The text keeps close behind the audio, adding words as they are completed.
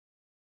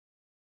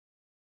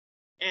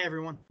Hey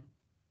everyone.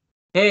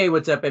 Hey,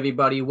 what's up,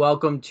 everybody?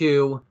 Welcome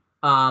to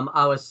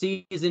our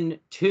season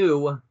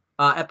 2,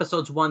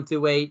 episodes 1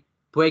 through 8,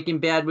 Breaking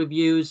Bad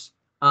reviews.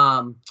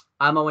 I'm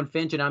Owen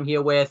Finch, and I'm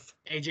here with.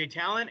 AJ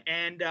Talent,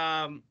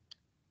 and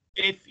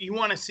if you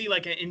want to see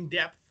like an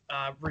in-depth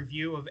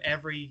review of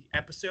every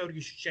episode,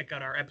 you should check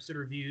out our episode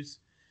reviews.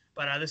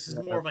 But this is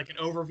more of like an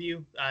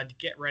overview to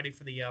get ready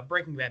for the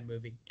Breaking Bad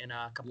movie in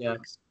a couple Yeah,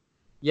 weeks.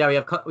 yeah,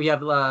 we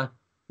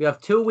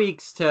have 2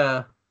 weeks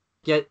to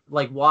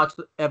watch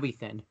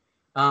everything.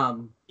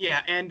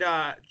 Yeah, and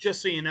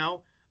just so you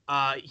know,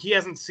 he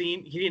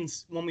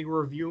didn't when we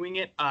were reviewing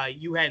it.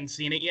 You hadn't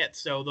seen it yet,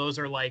 so those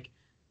are like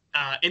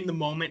in the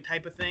moment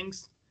type of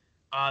things.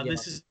 Yeah.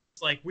 This is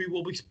like we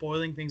will be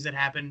spoiling things that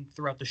happen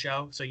throughout the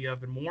show, so you have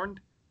been warned.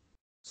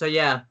 So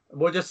yeah,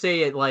 we'll just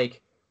say it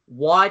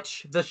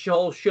watch the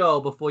whole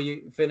show before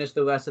you finish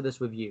the rest of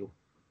this review.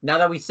 Now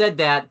that we said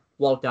that,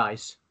 Walt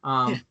dies.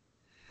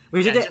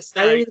 We Yeah, should. just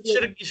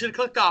you should have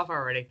clicked off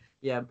already.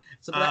 Yeah.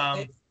 So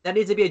Um, that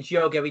needs to be a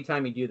joke every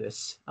time we do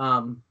this.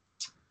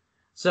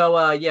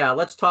 So yeah,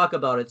 let's talk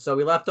about it. So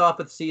we left off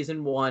with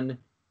season 1,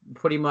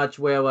 pretty much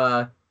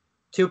where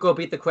Tuco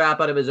beat the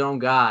crap out of his own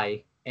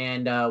guy,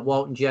 and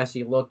Walt and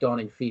Jesse looked on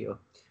in fear.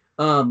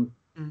 Um,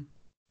 mm,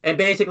 and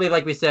basically,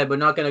 like we said, we're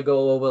not going to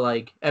go over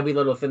like every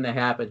little thing that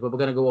happens, but we're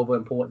going to go over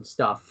important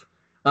stuff.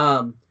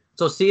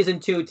 So season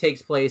 2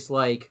 takes place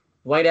like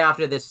right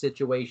after this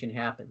situation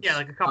happens. yeah,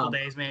 like a couple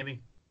days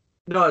maybe.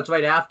 No, it's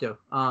right after.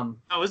 Oh,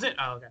 is it?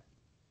 Oh,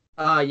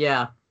 okay.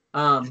 Yeah.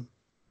 I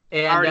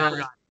And already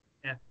forgot.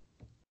 Yeah.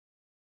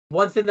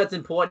 one thing that's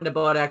important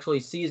about actually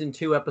season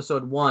 2,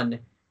 episode 1,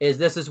 is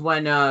this is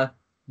when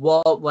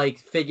Walt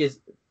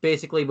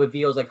basically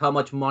reveals like how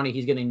much money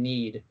he's gonna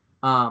need,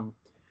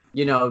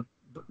 you know,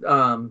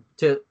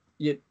 to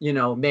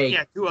make.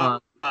 Yeah, to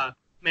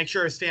make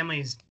sure his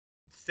family's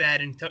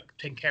fed and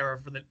taken care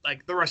of for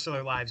the rest of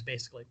their lives,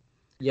 basically.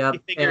 He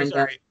Yep. figures,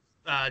 all right,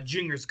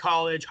 Junior's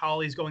college,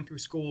 Holly's going through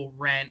school,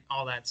 rent,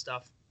 all that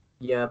stuff.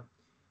 Yep.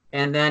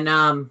 And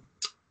then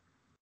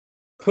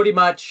pretty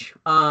much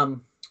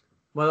when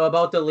we're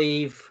about to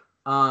leave,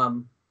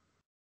 Tuco,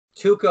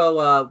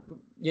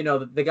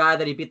 the guy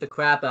that he beat the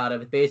crap out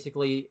of,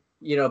 basically,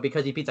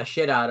 because he beat the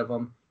shit out of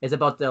him, is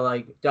about to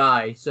like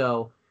die.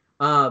 So,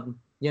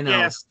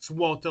 Yeah, it's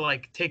Walt to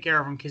like take care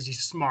of him because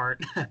he's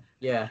smart.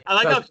 yeah. I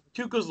like how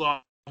Tuco's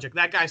logic.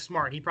 That guy's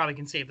smart. He probably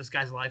can save this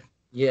guy's life.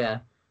 Yeah.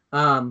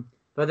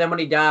 But then when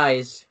he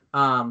dies,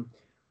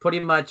 pretty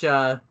much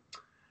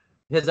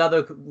his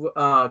other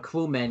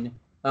crewman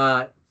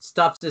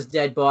stuffs his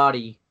dead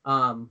body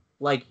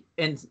like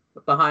in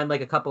behind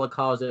like a couple of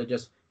cars that are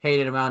just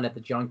hanging around at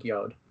the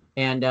junkyard.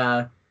 And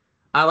I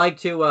like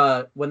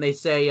to when they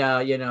say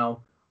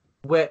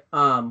Walt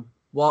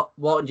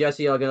and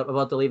Jesse are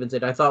about to leave and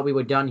said, "I thought we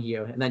were done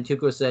here," and then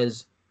Tuco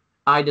says,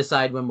 "I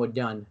decide when we're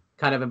done,"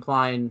 kind of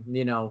implying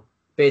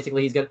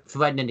basically he's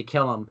threatening to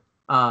kill him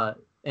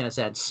in a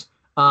sense.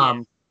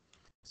 Yeah.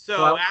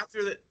 So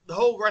after the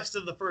whole rest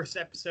of the first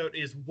episode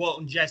is Walt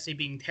and Jesse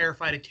being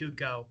terrified of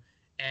Tuco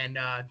and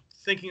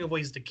thinking of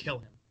ways to kill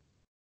him.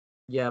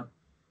 Yep.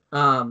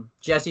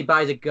 Jesse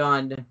buys a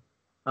gun.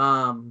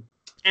 And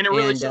it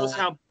really shows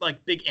how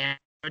like big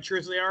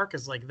amateurs they are,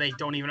 because like they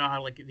don't even know how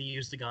to like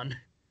use the gun.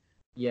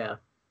 Yeah.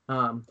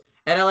 And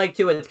I like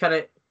too. It's kind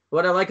of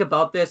what I like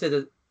about this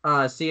is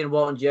seeing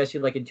Walt and Jesse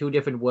like in two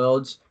different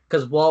worlds.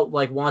 Because Walt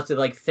like wants to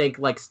like think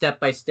like step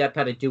by step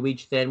how to do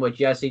each thing, where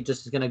Jesse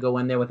just is gonna go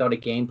in there without a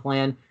game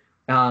plan.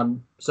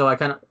 So I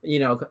kind of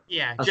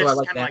Jesse's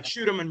kind of like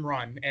shoot him and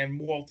run, and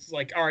Walt's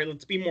like, all right,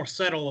 let's be more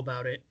subtle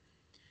about it.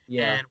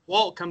 Yeah. And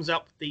Walt comes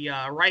up with the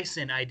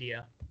ricin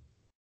idea.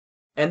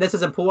 And this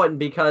is important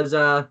because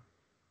the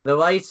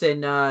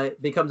ricin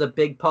becomes a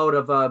big part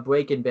of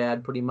Breaking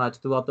Bad pretty much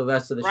throughout the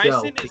rest of the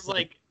show. Ricin is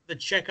like the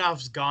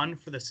Chekhov's gun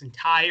for this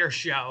entire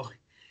show.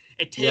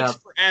 It takes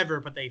forever,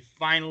 but they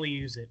finally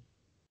use it.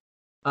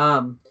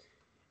 And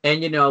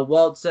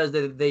Walt says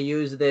that they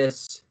use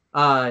this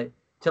to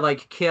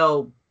like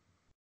kill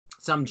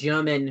some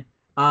German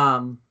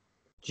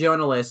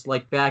journalists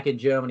like back in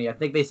Germany. I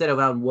think they said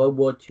around World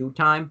War II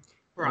time.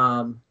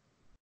 Right.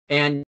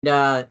 And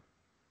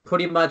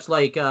pretty much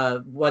like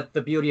what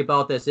the beauty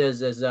about this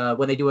is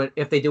when they do it,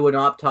 if they do an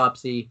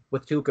autopsy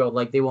with Tuco,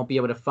 like they won't be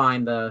able to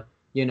find the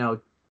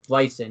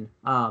ricin.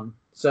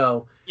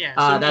 So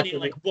meaning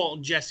like Walt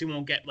and Jesse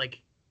won't get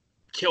like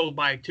killed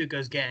by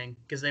Tuco's gang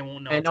because they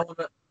won't know.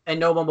 And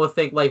no one will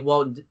think like,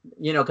 well,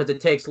 because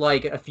it takes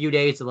like a few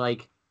days to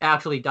like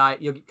actually die,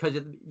 because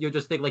you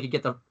just think like you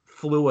get the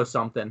flu or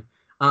something.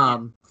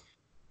 And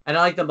I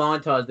like the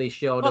montage they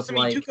showed. Plus,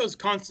 Tuco's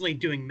constantly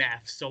doing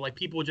meth, so like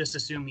people just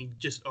assume he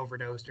just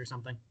overdosed or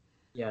something.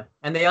 Yeah,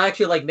 and they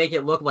actually like make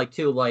it look like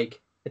too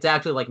like it's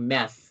actually like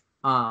meth.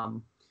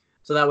 So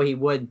that way he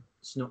would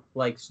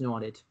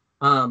snort it.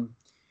 And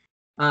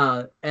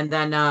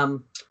then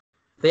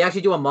they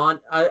actually do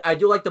I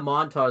do like the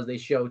montage they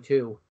show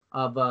too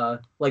of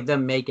like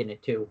them making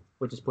it too,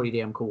 which is pretty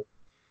damn cool.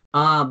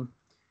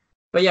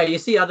 But yeah, you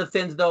see other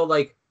things though,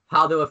 like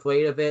how they're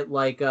afraid of it.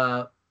 Like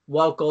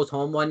Walt goes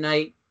home one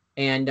night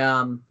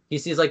and he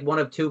sees like one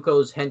of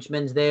Tuco's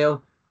henchmen there.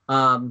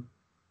 And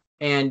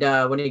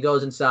when he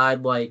goes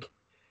inside, like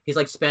he's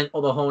like spent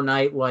all the whole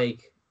night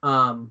like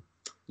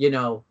you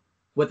know,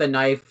 with a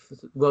knife,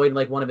 worried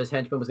like one of his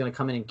henchmen was gonna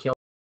come in and kill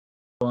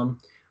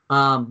him.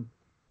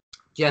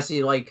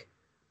 Jesse like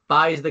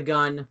buys the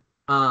gun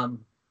and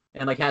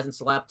like hasn't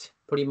slept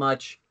pretty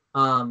much.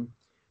 And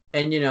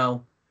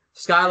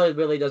Skylar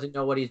really doesn't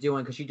know what he's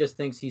doing because she just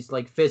thinks he's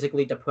like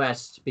physically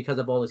depressed because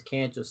of all his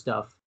cancer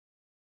stuff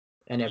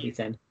and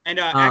everything. And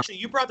actually,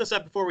 you brought this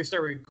up before we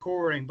started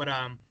recording, but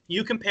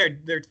you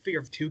compared their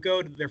fear of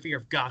Tuco to their fear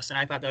of Gus, and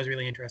I thought that was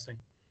really interesting.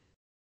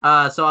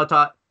 So I'll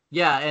talk.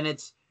 Yeah, and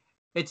it's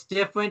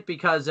different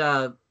because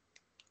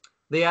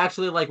they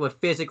actually like were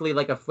physically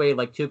like afraid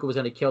like Tuco was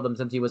gonna kill them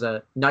since he was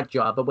a nut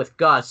job. But with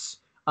Gus,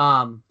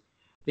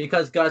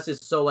 because Gus is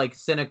so like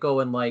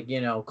cynical and like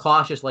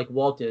cautious like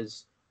Walt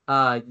is,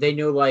 they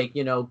knew like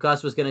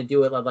Gus was gonna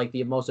do it at like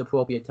the most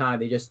appropriate time.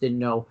 They just didn't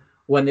know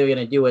when they were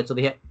gonna do it, so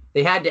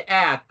they had to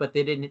act, but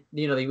they didn't.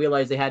 They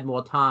realized they had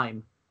more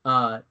time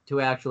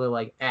to actually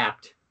like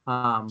act.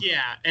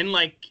 Yeah, and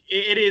like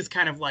it is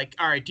kind of like,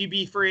 all right, do you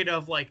be afraid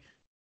of like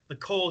the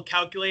cold,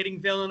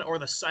 calculating villain or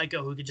the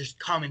psycho who could just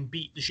come and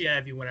beat the shit out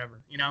of you, whatever,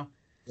 Yeah.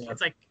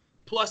 It's like,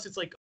 plus it's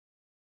like,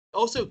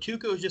 also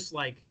Tuco is just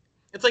like,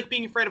 it's like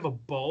being afraid of a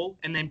bull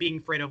and then being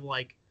afraid of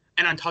like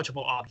an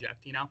untouchable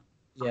object,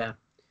 Yeah.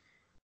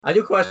 I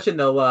do question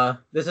though,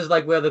 this is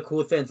like where the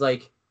cool things,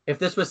 like, if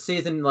this was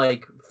season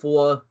like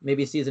 4,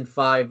 maybe season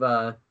 5,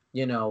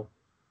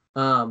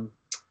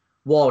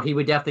 Walt, he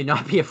would definitely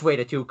not be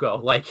afraid of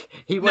Tuco. Like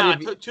he would.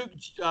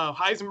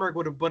 Heisenberg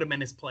would have put him in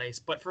his place,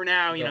 but for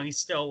now, he's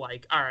still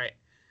like, all right,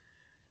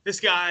 this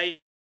guy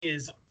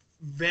is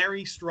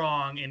very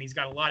strong and he's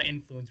got a lot of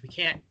influence. We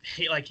can't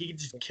he can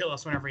just kill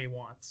us whenever he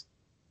wants.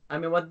 I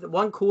mean,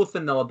 one cool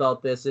thing though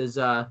about this is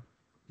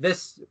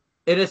this,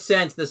 in a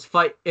sense, this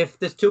fight. If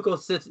this Tuco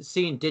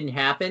scene didn't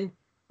happen,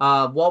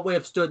 Walt would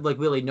have stood like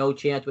really no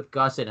chance with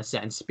Gus in a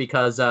sense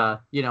because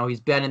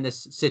he's been in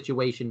this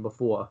situation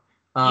before.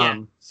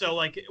 So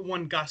like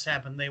when Gus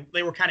happened,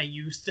 they were kind of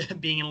used to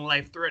being in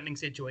life-threatening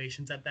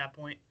situations at that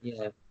point.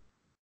 Yeah.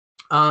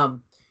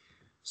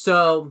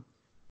 So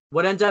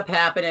what ends up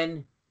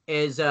happening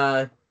is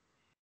one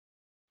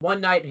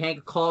night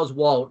Hank calls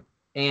Walt,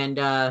 and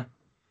I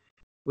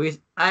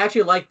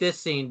actually like this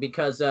scene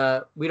because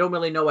we don't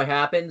really know what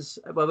happens.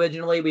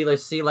 Originally, we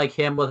see like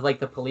him with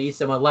like the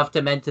police, and we're left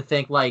to meant to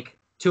think like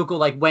Tuco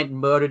like went and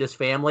murdered his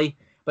family,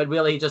 but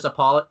really he just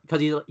apologized because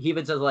he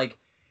even says like,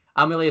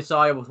 I'm really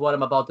sorry with what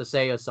I'm about to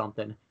say or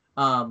something.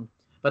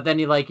 But then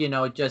he like,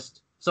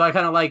 just, so I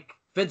kind of like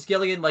Vince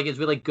Gilligan like is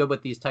really good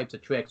with these types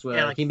of tricks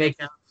where he makes,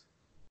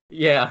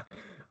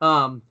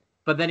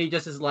 but then he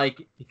just is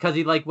like, because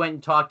he like went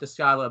and talked to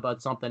Skylar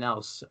about something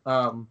else.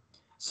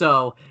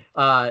 So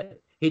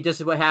he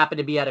just happened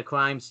to be at a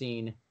crime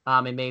scene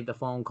and made the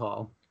phone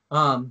call.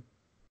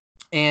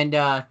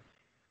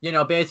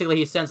 Basically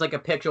he sends like a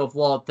picture of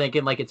Walt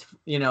thinking like it's,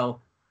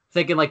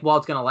 thinking like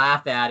Walt's going to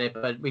laugh at it.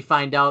 But we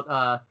find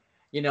out,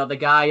 the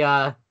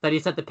guy that he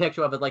sent the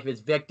picture of, like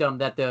his victim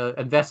that they're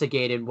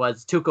investigating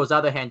was Tuco's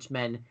other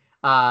henchman.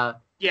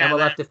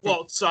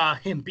 Walt saw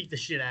him beat the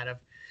shit out of.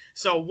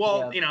 So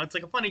Walt, it's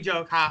like a funny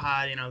joke,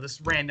 haha,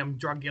 this random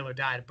drug dealer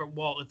died. But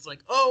Walt, it's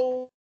like,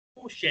 oh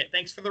shit,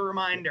 thanks for the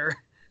reminder.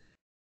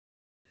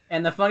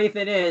 And the funny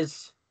thing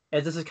is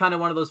this is kind of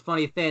one of those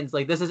funny things.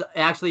 Like, this is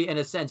actually, in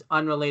a sense,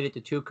 unrelated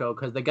to Tuco,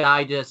 because the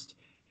guy just,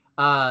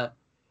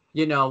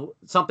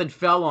 something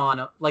fell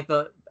on, like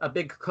a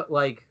big,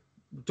 like,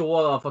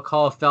 door of a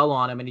car fell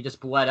on him, and he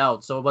just bled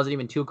out. So it wasn't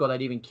even Tuco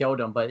that even killed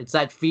him, but it's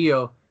that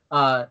fear,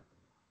 that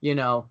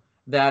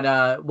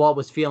Walt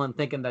was feeling,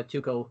 thinking that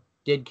Tuco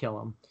did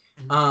kill him.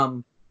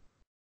 Mm-hmm.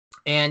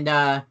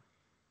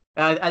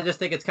 I just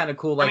think it's kind of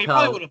cool, like, he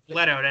probably would have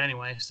bled out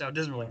anyway, so it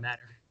doesn't really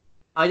matter.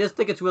 I just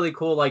think it's really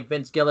cool, like,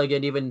 Vince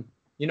Gilligan even,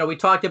 we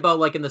talked about,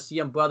 like, in the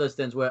CM Brothers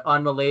things where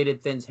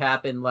unrelated things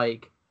happen,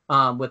 like,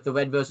 with the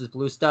red versus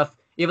blue stuff,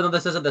 even though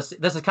this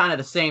is kind of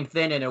the same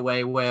thing in a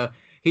way where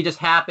he just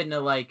happened to,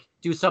 like,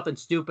 do something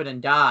stupid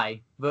and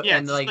die. Yeah,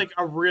 it's like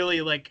a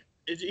really, like,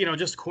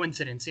 just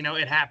coincidence,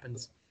 it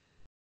happens.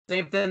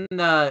 Same thing,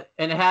 and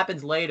it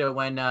happens later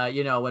when,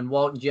 when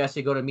Walt and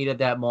Jesse go to meet at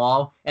that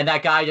mall, and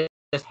that guy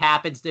just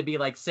happens to be,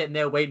 like, sitting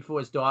there waiting for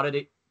his daughter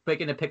to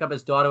pick up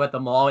his daughter at the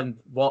mall, and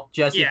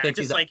Jesse thinks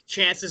he's like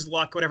chances,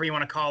 luck, whatever you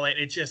want to call it.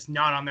 It's just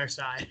not on their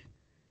side.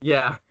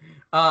 Yeah.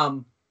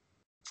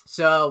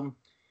 So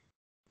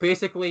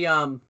basically,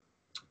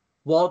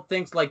 Walt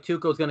thinks like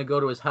Tuco's gonna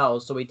go to his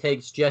house, so he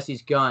takes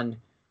Jesse's gun,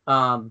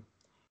 so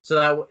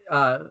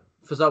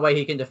that way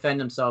he can defend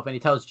himself, and he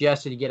tells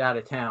Jesse to get out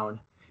of town.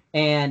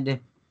 And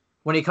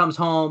when he comes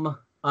home,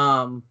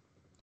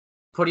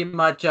 pretty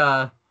much,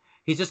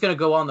 he's just going to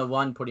go on the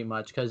run, pretty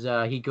much, because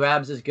he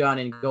grabs his gun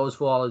and goes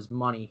for all his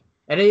money.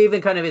 And it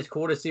even kind of is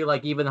cool to see,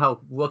 like, even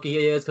how rookie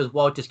he is, because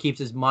Walt just keeps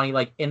his money,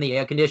 like, in the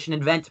air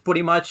conditioning vent,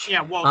 pretty much.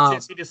 Yeah,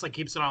 Walt, he just, like,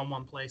 keeps it all in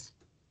one place.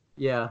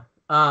 Yeah.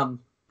 And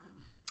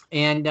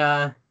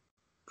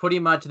pretty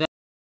much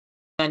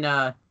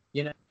then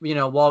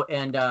Walt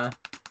and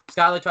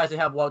Skylar tries to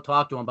have Walt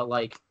talk to him, but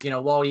like,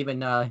 Walt even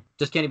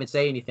just can't even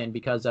say anything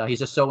because he's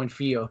just so in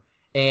fear,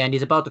 and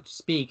he's about to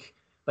speak,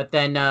 but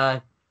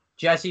then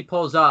Jesse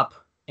pulls up,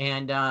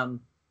 and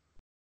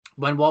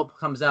when Walt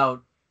comes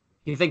out,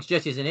 he thinks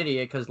Jesse's an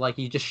idiot because like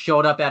he just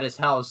showed up at his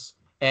house,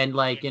 and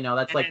like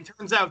that's and it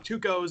turns out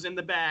Tuco's in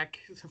the back,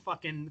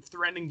 fucking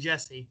threatening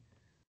Jesse.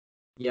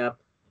 Yep,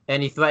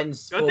 and he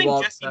threatens. Good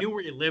thing Jesse knew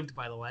where he lived,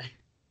 by the way.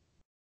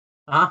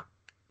 Huh?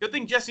 Good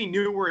thing Jesse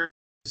knew where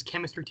his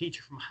chemistry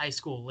teacher from high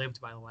school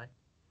lived, by the way.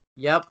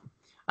 Yep.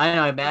 I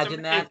know,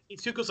 imagine that.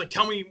 Tuco's like,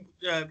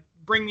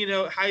 bring me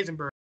to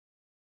Heisenberg.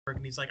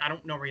 And he's like, I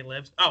don't know where he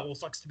lives. Oh, well,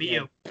 sucks to be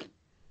you.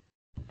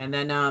 And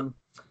then,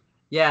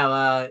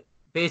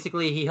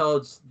 basically he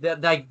holds,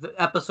 the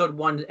episode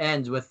 1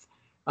 ends with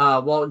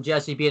Walt and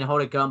Jesse being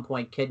held at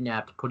gunpoint,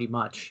 kidnapped, pretty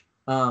much.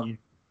 But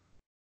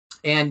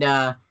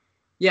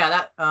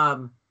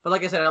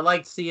like I said, I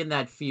like seeing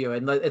that fear,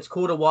 and it's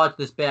cool to watch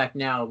this back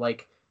now,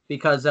 like,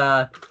 because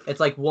it's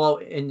like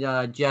Walt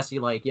and Jesse,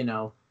 like,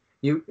 you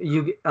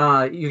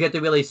get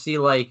to really see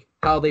like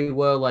how they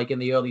were like in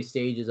the early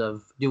stages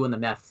of doing the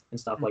meth and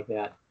stuff like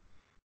that.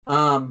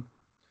 So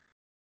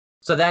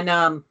then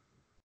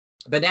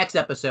the next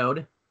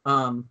episode,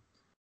 because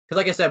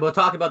like I said, we'll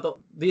talk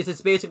about these.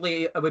 It's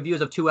basically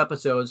reviews of 2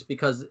 episodes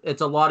because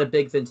it's a lot of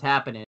big things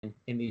happening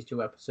in these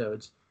 2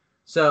 episodes.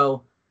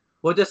 So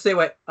we'll just say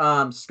what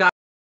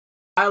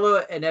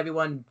Skylar and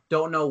everyone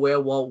don't know where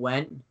Walt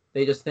went.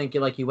 They just think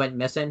like he went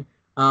missing.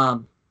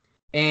 Skylar's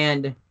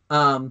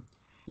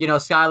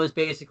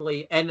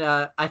basically, and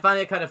I find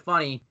it kind of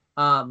funny.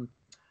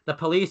 The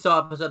police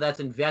officer that's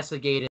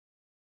investigating,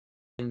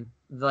 trying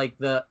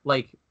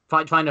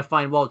to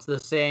find Walt's the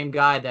same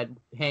guy that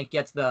Hank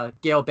gets the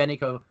Gail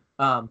Benico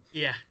file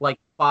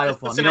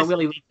from. That's a nice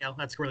detail.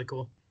 That's really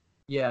cool.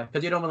 Yeah,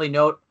 because you don't really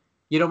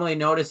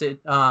notice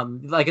it.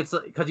 It's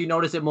because you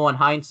notice it more in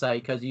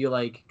hindsight because you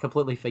like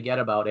completely forget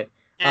about it.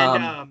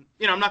 And I'm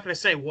not going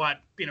to say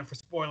what for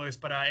spoilers,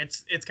 but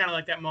it's kind of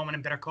like that moment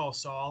in Better Call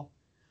Saul,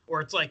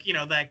 where it's like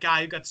that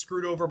guy who got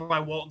screwed over by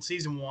Walt in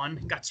season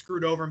 1 got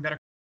screwed over in Better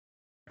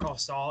Call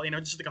Saul.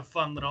 Just like a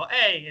fun little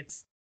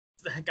it's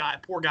the guy,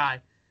 poor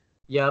guy.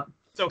 Yep.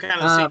 So kind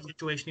of the same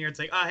situation here. It's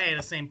like, oh hey,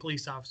 the same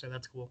police officer.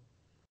 That's cool.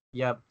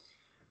 Yep.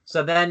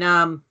 So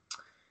then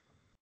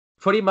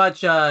pretty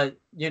much one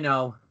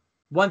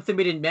thing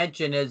we didn't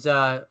mention is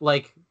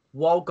like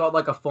Walt got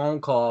like a phone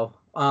call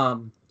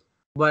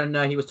when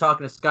he was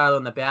talking to Skylar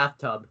in the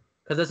bathtub,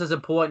 because this is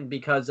important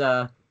because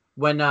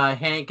when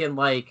Hank and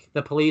like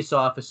the police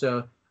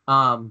officer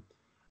go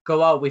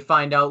out, we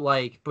find out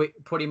like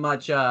pretty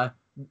much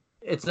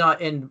it's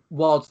not in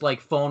Walt's like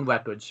phone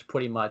records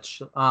pretty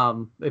much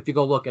if you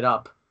go look it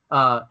up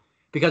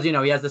because he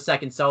has the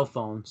second cell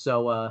phone,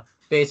 so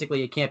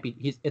basically it can't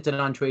be, it's an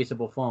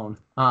untraceable phone,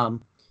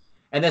 and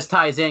this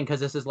ties in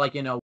because this is like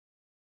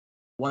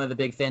one of the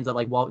big things that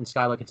like Walt and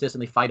Skylar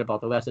consistently fight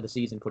about the rest of the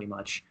season pretty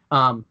much.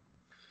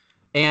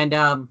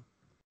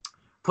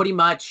 Pretty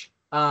much,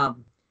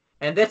 and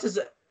this is,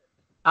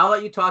 I'll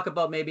let you talk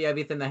about maybe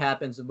everything that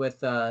happens with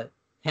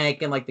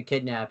Hank and like the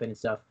kidnapping and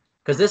stuff,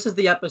 because this is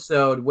the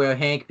episode where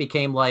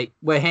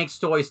Hank's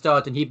story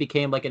starts and he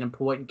became like an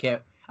important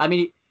character. I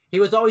mean, he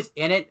was always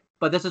in it,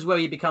 but this is where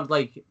he becomes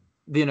like,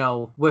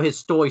 where his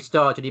story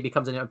starts and he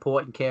becomes an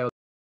important character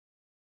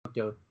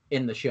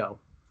in the show.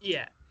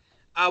 Yeah.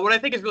 What I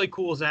think is really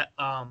cool is that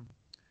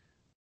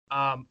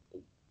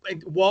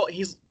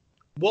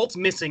Walt's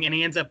missing, and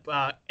he ends up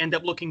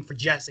looking for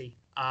Jesse,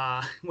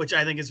 which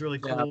I think is really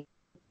cool. Yeah.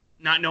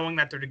 Not knowing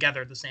that they're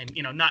together at the same,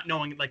 not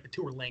knowing like the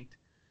 2 are linked.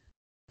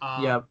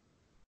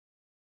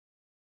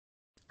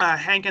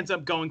 Hank ends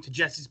up going to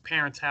Jesse's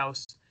parents'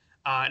 house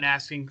and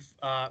asking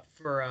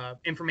for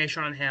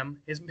information on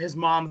him. His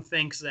mom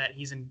thinks that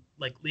he's in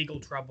like legal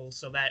trouble,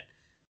 so that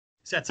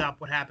sets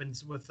up what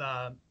happens with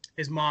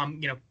his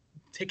mom,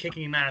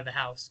 kicking him out of the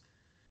house.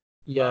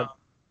 Yeah.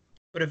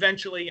 But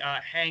eventually,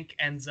 Hank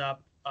ends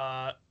up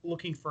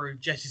looking for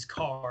Jesse's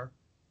car,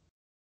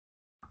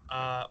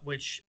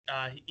 which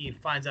he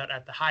finds out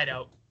at the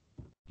hideout,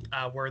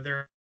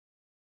 where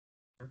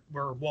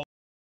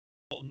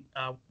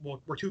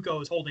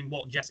Tuco is holding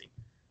Walt and Jesse.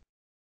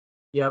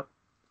 Yep.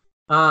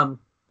 And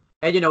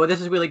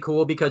this is really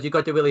cool because you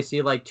got to really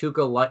see like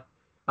Tuco.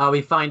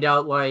 We find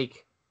out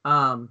like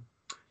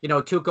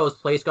Tuco's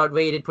place got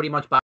raided pretty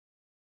much by,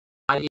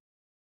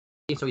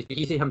 so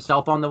he's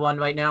himself on the run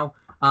right now.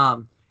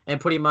 And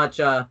pretty much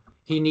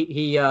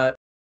he's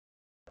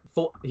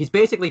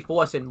basically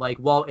forcing like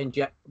Walt and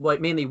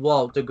mainly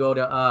Walt to go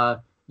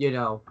to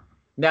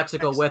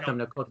Mexico with him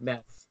to cook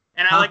meth.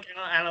 And I like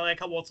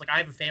how Walt's like, I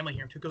have a family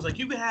here. And Tuco's like,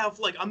 you could have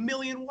like 1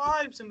 million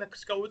wives in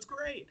Mexico. It's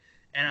great.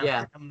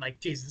 And I'm like,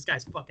 Jesus, this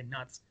guy's fucking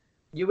nuts.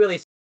 You really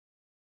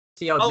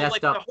see how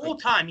messed up. The whole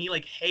time he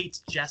like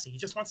hates Jesse. He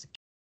just wants to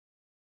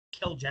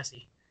kill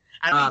Jesse.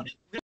 I don't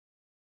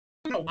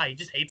know why. He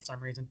just hates for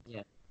some reason.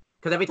 Yeah.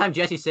 Because every time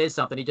Jesse says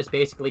something, he just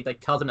basically like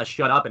tells him to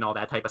shut up and all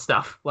that type of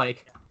stuff.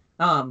 Like,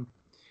 and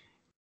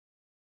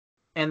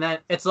then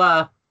it's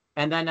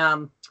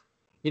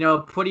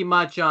pretty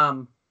much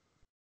and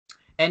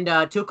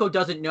Tuco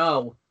doesn't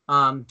know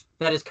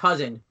that his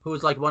cousin,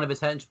 who's like one of his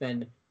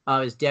henchmen,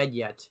 is dead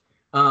yet.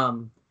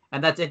 And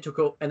that's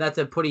integral, and that's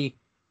a pretty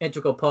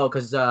integral part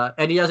because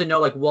and he doesn't know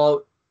like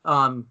Walt,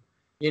 Hanks'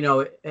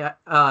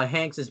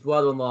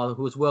 brother-in-law,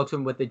 who's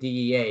working with the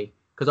DEA,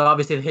 because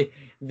obviously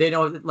they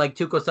know like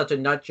Tuco's such a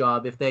nut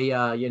job. If they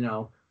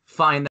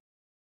find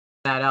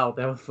that out,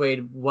 they're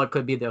afraid what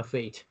could be their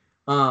fate.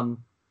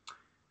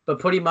 But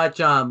pretty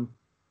much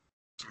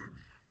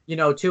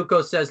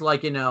Tuco says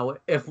like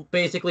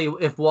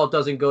if Walt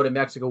doesn't go to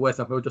Mexico with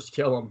him, he'll just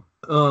kill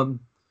him.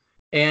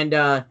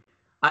 And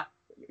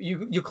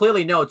you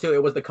clearly know too,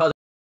 it was the cousins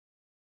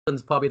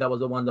probably that was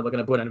the ones that were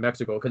going to put him in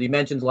Mexico, because he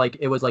mentions like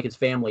it was like his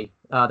family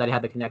that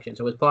had the connection,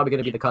 so it was probably going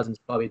to be the cousins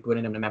probably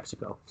putting him to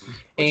Mexico.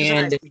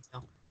 And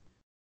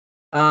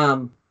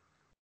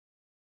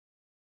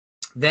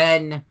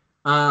then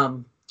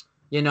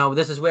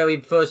this is where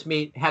we first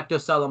meet Hector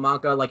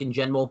Salamanca, like in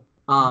general,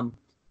 and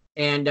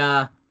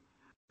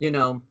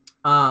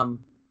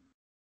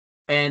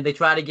they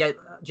try to get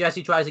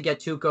Jesse tries to get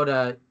Tuco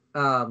to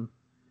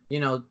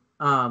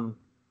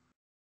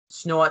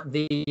snort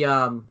the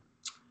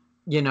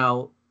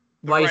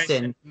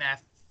ricin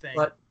meth thing.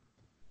 But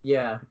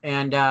yeah,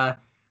 and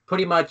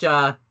pretty much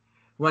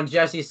when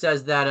Jesse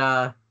says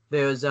that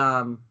there's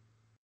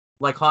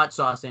like hot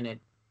sauce in it,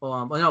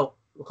 no,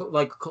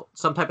 like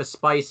some type of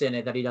spice in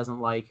it that he doesn't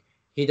like,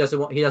 he doesn't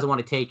want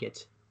to take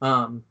it,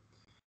 and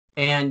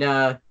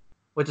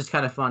which is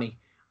kind of funny.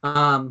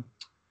 So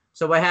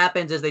what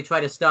happens is they try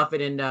to stuff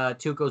it in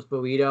Tuco's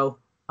burrito.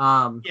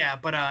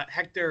 But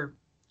Hector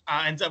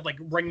ends up like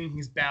ringing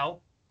his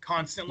bell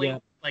constantly. Yeah.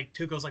 Like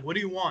Tuco's like, "What do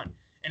you want?"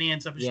 And he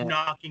ends up just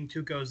knocking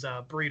Tuco's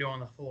burrito on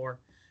the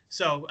floor.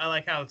 So I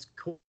like how it's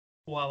cool.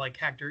 Like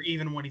Hector,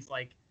 even when he's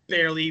like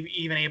barely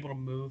even able to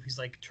move, he's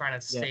like trying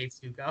to save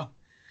Tuco.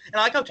 And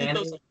I like how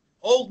Tuco's like,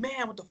 "Old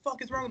man, what the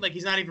fuck is wrong?" Like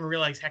he's not even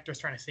realized Hector's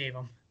trying to save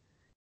him.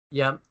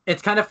 Yeah,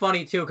 it's kind of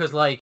funny too, because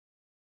like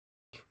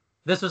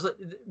this was,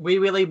 we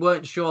really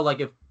weren't sure like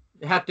if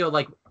Hector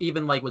like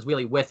even like was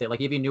really with it,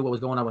 like if he knew what was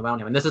going on around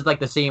him. And this is like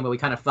the scene where we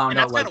kind of found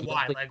out like. That's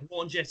kind of why, like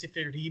Walt and Jesse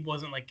figured he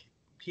wasn't like,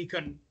 he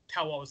couldn't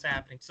tell what was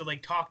happening, so they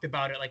talked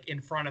about it like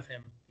in front of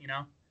him,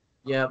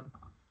 Yep.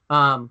 So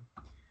ended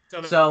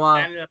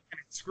up kind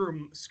of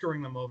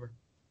screwing them over.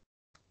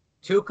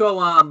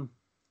 Tuco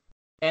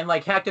and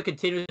like Hector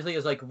continuously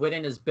is like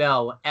ringing his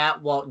bell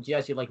at Walt and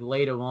Jesse like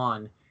later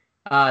on,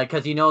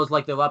 because he knows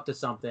like they're up to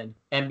something,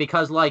 and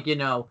because like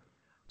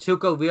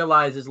Tuco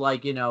realizes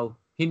like he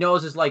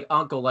knows his like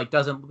uncle like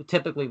doesn't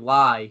typically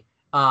lie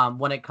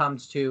when it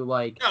comes to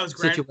like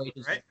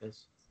situations like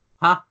this.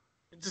 Huh?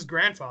 It's his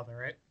grandfather,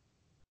 right?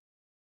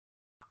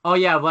 Oh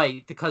yeah,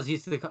 right. Because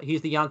he's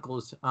the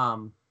uncle's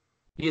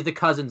he's the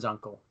cousin's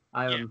uncle.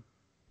 And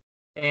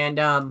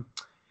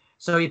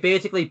so he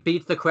basically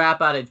beats the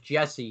crap out of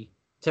Jesse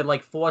to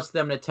like force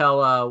them to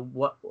tell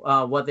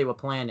what they were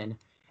planning.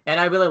 And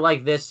I really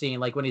like this scene,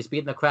 like when he's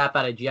beating the crap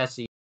out of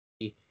Jesse,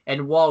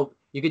 and Walt,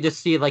 you can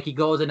just see like he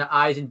goes into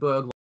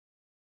Eisenberg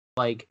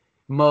like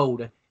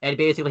mode, and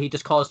basically he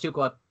just calls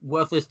Tuco a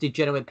worthless,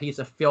 degenerate piece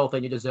of filth,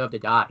 and you deserve to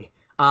die.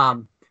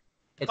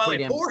 It's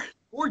pretty damn.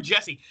 Poor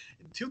Jesse.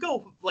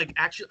 Tuco, like,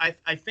 actually,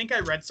 I think I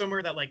read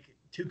somewhere that like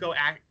Tuco,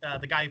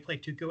 the guy who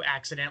played Tuco,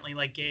 accidentally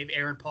like gave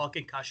Aaron Paul a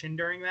concussion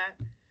during that.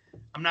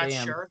 I'm not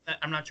sure.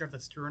 I'm not sure if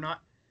that's true or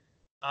not.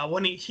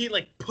 When he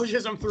like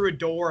pushes him through a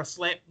door,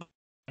 slant,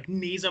 like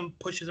knees him,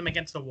 pushes him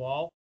against the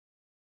wall,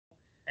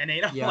 and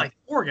like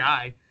poor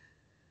guy.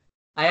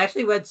 I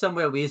actually read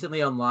somewhere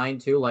recently online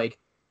too, like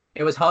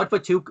it was hard for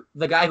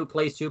the guy who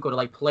plays Tuco, to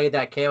like play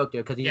that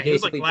character, because he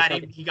basically was like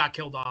glad he got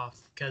killed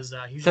off, because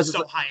he's just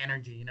so high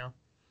energy,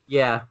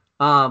 Yeah.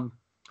 I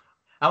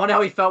wonder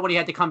how he felt when he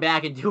had to come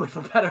back and do it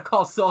for Better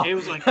Call Saul. He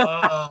was like,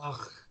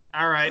 "Oh,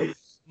 all right,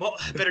 well,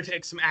 I better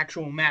take some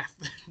actual math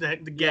to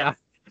get." Yeah.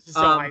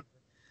 So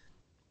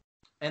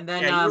and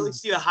then you really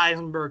see the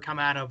Heisenberg come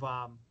out of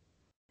Walt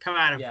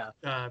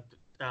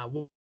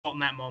in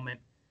that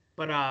moment.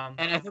 But and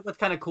I think what's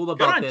kind of cool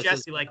about this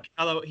Jesse, is, like,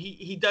 although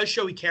he does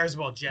show he cares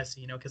about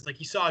Jesse, because like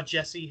he saw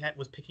Jesse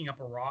was picking up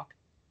a rock.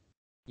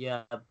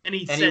 Yeah. And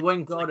he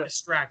wouldn't go to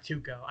distract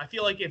Tuco. I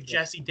feel like if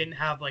Jesse didn't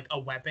have like a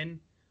weapon,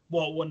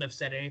 Walt wouldn't have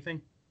said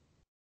anything.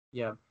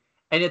 Yeah.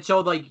 And it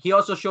showed like he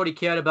also showed he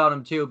cared about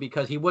him too,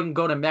 because he wouldn't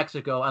go to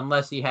Mexico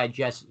unless he had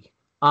Jesse.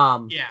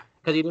 Because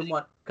he didn't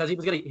want, because he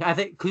was gonna. I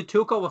think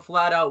Tuco was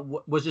flat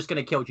out was just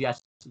gonna kill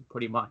Jesse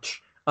pretty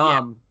much. He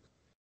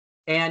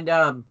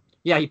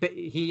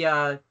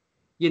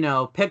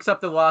picks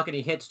up the rock and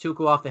he hits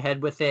Tuco off the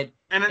head with it.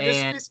 And this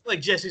is basically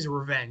like Jesse's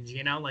revenge,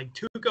 like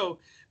Tuco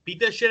beat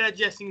the shit out of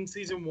Jesse in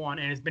season 1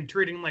 and has been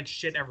treating him like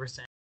shit ever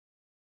since.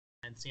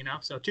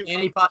 So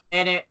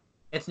Tuco.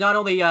 It's not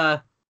only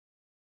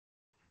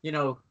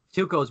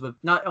Tuco's, but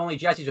not only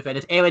Jesse's revenge,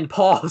 it's Aaron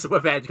Paul's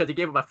revenge, because he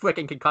gave him a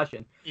freaking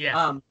concussion. Yeah.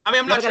 I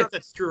mean, I'm not sure if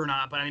that's true or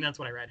not, but I mean that's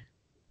what I read.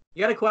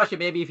 You got a question?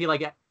 Maybe if you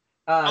like.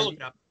 I'll look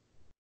it up.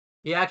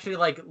 He actually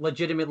like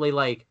legitimately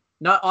like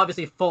not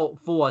obviously full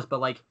force, but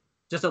like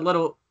just a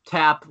little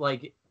tap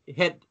like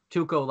hit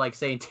Tuco like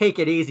saying, "Take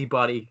it easy,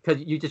 buddy,"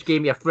 because you just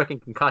gave me a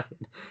freaking concussion.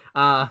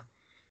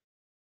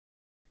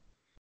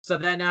 So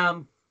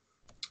then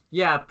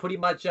yeah, pretty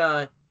much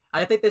I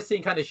think this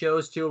scene kind of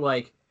shows too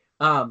like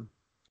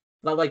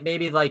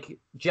maybe like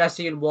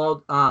Jesse and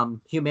Walt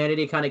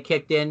humanity kind of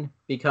kicked in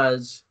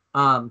because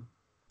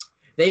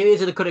they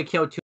easily could have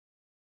killed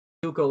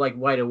Tuco like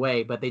right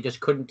away, but they just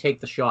couldn't take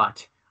the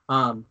shot.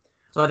 So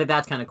I think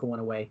that's kind of cool in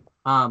a way.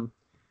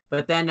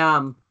 But then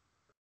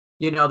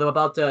they're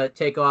about to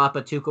take off,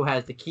 but Tuco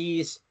has the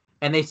keys,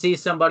 and they see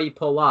somebody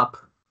pull up,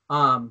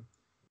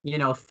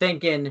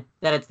 thinking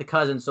that it's the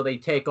cousin, so they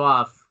take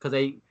off because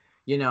they,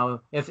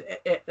 if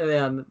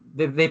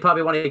they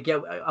probably wanted to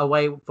get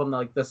away from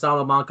like the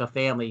Salamanca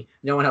family,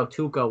 knowing how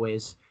Tuco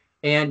is.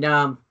 And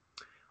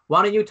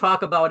why don't you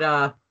talk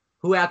about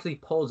who actually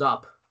pulls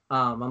up?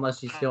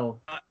 Unless you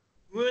still.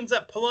 Who ends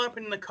up pulling up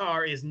in the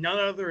car is none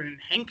other than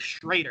Hank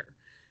Schrader.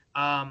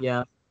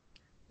 Yeah.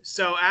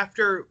 So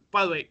after,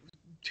 by the way,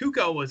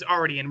 Tuco was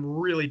already in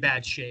really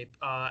bad shape.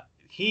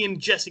 He and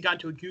Jesse got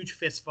into a huge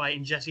fist fight,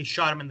 and Jesse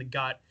shot him in the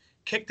gut,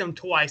 kicked him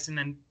twice, and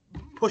then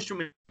pushed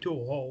him into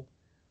a hole.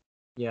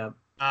 Yeah.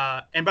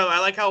 And by the way, I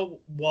like how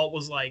Walt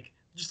was like,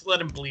 just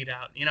let him bleed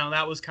out.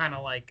 That was kind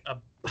of like a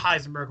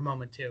Heisenberg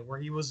moment too, where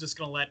he was just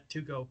gonna let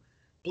Tuco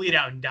bleed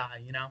out and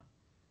die.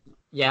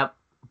 Yep.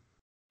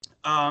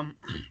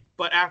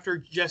 But after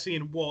Jesse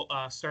and Walt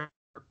start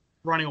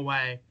running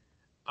away,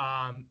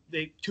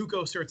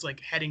 Tuco starts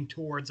like heading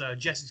towards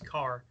Jesse's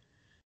car,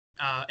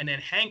 and then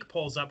Hank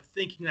pulls up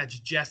thinking that's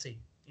Jesse,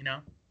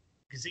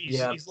 because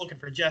he's looking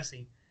for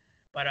Jesse,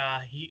 but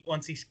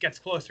once he gets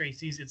closer, he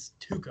sees it's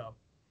Tuco,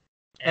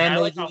 and I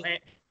like how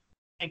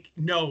Hank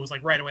knows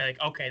like right away,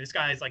 like, okay, this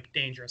guy is like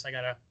dangerous. I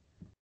gotta.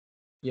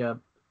 Yeah,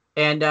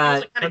 and he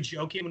was like kind of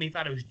joking when he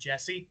thought it was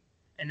Jesse,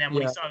 and then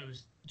when he saw it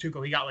was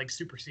Tuco, he got like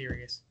super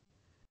serious.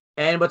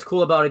 And what's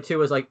cool about it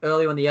too is like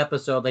earlier in the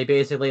episode, they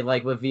basically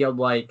like revealed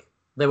like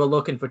they were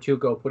looking for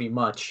Tuco pretty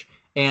much,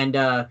 and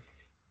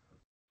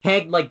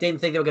Hank like didn't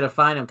think they were gonna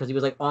find him because he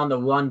was like on the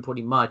run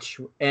pretty much.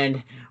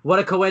 And what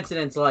a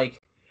coincidence!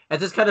 Like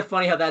it's just kind of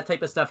funny how that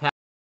type of stuff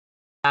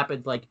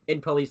happens like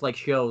in police like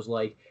shows.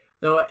 Like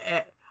they'll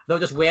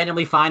just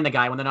randomly find the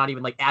guy when they're not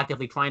even like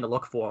actively trying to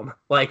look for him.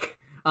 Like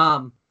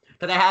because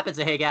that happens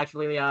to Hank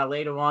actually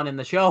later on in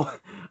the show,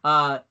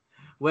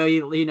 where he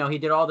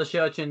did all the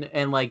search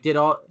and like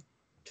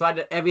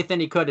tried everything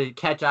he could to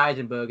catch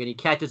Eisenberg, and he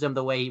catches him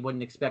the way he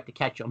wouldn't expect to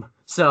catch him.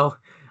 So,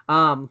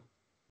 but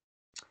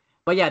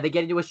yeah, they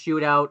get into a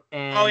shootout.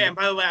 And oh yeah, and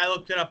by the way, I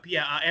looked it up.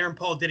 Yeah, Aaron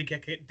Paul did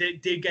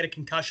get a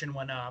concussion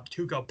when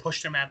Tuco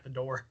pushed him at the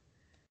door.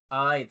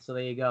 All right, so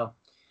there you go.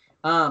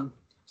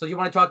 So you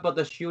want to talk about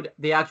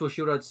the actual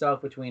shootout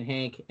itself between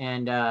Hank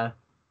and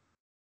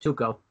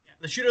Tuco? Yeah,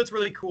 the shootout's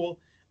really cool.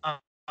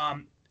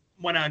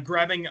 When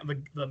grabbing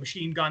the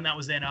machine gun that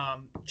was in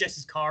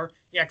Jesse's car,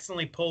 he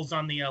accidentally pulls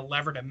on the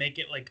lever to make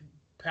it like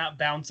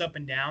bounce up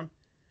and down.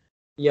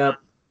 Yep.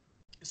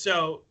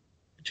 So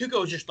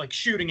Tuco's just like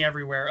shooting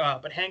everywhere,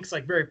 but Hank's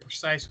like very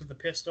precise with the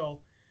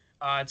pistol.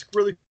 It's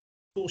really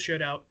cool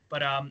shootout.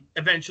 But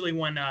eventually,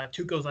 when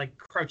Tuco's like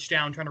crouched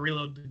down trying to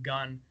reload the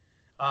gun,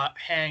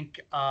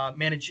 Hank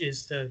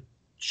manages to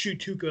shoot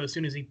Tuco as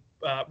soon as he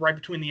right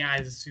between the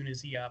eyes as soon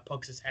as he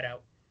pokes his head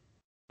out.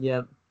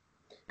 Yep.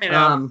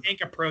 And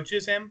Hank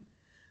approaches him.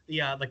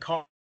 The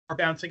car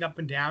bouncing up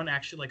and down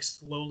actually like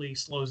slowly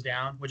slows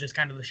down, which is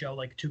kind of the show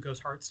like Tuco's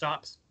heart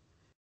stops.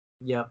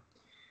 Yep.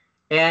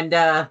 And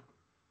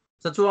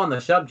since we're on the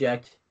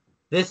subject,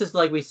 this is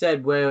like we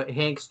said where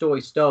Hank's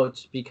story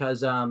starts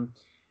because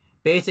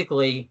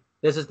basically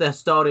this is the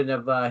starting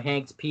of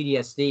Hank's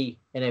PTSD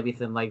and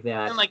everything like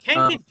that. And like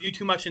Hank didn't do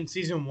too much in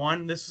season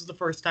 1. This is the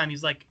first time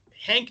he's like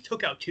Hank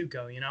took out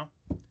Tuco,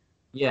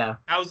 Yeah,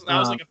 that was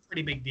like a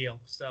pretty big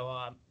deal.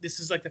 So this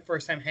is like the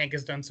first time Hank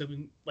has done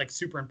something like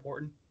super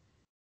important.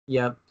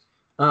 Yeah,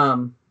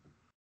 and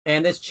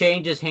this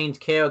changes Hank's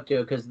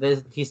character because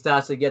he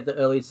starts to get the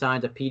early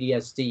signs of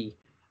PTSD.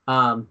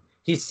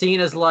 He's seen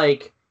as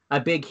like a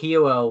big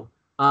hero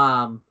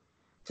to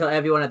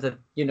everyone at the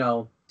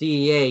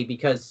DEA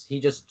because he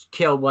just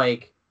killed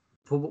like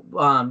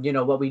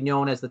what we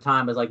known as the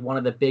time as like one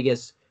of the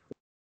biggest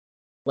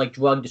like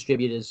drug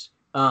distributors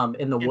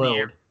in the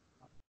world.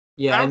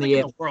 Yeah, I don't think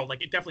in the world, like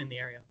definitely in the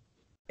area.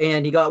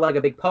 And he got like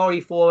a big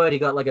party for it. He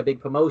got like a big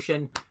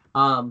promotion.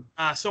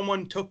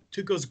 Someone took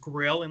Tuco's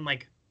grill and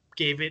like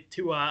gave it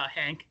to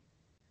Hank.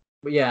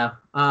 Yeah.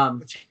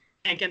 Which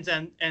Hank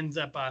ends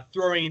up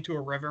throwing into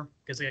a river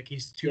because like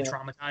he's too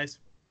traumatized.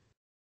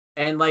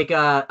 And like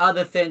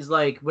other things,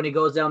 like when he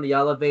goes down the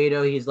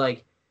elevator, he's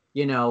like,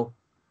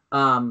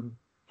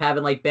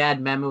 having like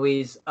bad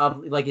memories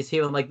of like he's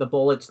hearing like the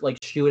bullets like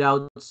shoot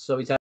out, so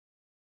he's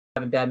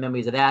having bad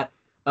memories of that.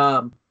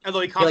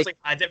 Although he constantly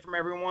hides it from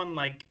everyone,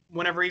 like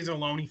whenever he's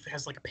alone, he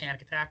has like a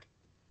panic attack.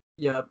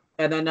 Yeah,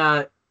 and then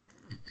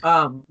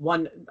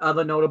one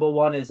other notable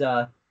one is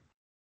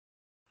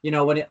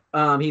when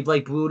he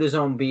like brewed his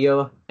own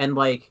beer and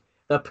like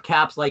the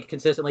caps like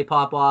consistently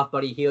pop off,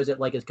 but he hears it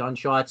like his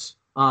gunshots,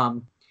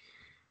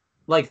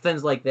 like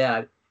things like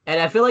that. And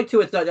I feel like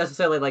too, it's not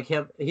necessarily like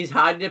him. He's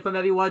hiding it from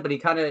everyone, but he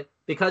kind of,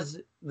 because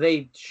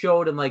they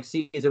showed in like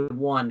season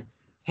 1,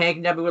 Hank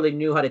never really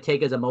knew how to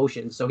take his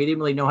emotions, so he didn't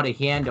really know how to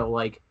handle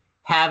like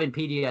having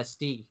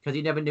PTSD because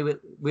he never knew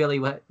it really.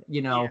 What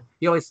Yeah.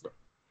 he always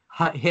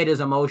hid his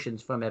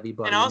emotions from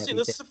everybody. And And honestly,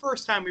 this everything. is the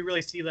first time we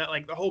really see that,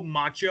 like the whole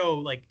macho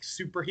like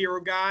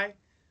superhero guy,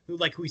 who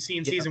we see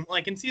in Yeah. season,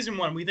 like in season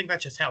 1, we think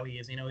that's just how he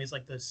is. He's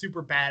like the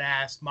super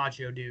badass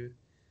macho dude.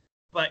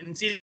 But in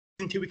season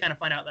 2, we kind of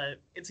find out that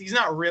he's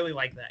not really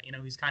like that.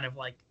 He's kind of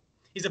like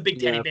he's a big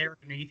teddy Yeah. bear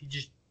underneath. He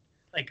just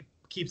like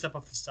keeps up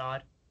a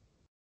facade.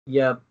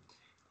 Yeah.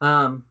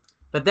 Um,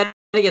 but then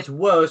it gets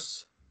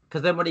worse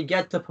because then when he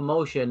gets to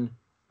promotion,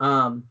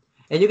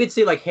 and you can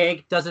see like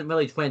Hank doesn't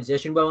really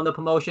transition well in the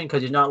promotion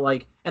because he's not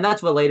like, and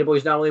that's relatable.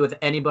 He's not really with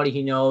anybody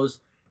he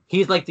knows.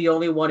 He's like the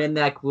only one in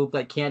that group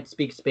that can't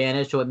speak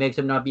Spanish, so it makes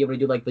him not be able to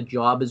do like the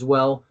job as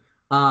well.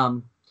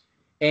 Um,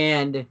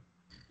 and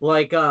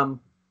like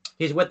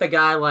he's with the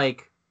guy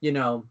like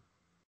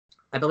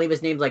I believe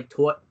his name's like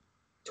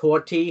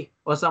Torti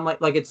or something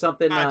like it's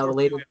something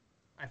related. Tortuga,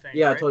 I think,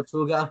 Yeah, right?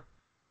 Tortuga,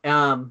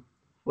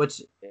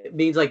 which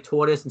means like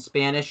tortoise in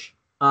Spanish.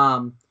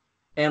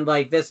 And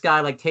like this guy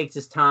like takes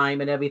his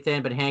time and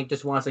everything, but Hank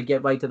just wants to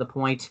get right to the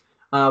point.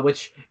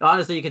 Which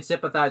honestly you can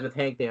sympathize with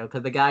Hank there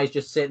because the guy's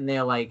just sitting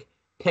there like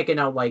picking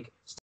out like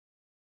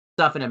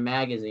stuff in a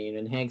magazine,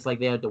 and Hank's like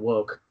there to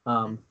work.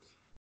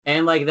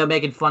 And like they're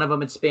making fun of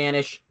him in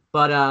Spanish,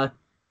 but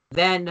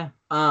then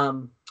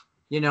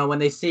when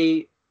they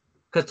see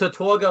because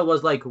Tortuga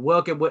was like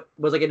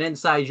was like an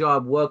inside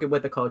job working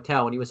with the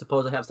cartel, and he was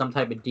supposed to have some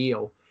type of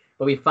deal.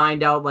 But we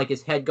find out like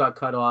his head got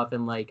cut off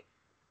and like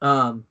Put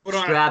on a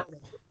strapped.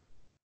 turtle.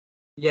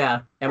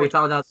 Yeah, and we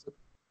found out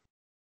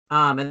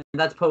and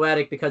that's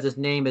poetic because his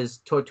name is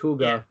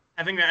Tortuga. Yeah,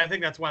 I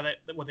think that's why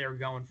what they were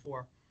going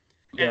for.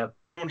 And Yeah.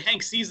 when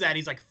Hank sees that,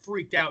 he's like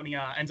freaked out, and he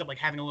ends up like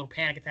having a little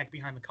panic attack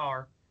behind the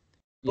car.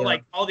 But Yeah.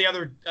 like all the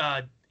other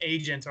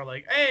agents are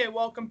like, "Hey,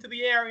 welcome to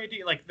the area."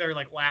 Like they're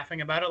like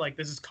laughing about it, like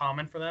this is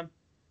common for them.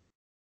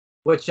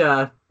 Which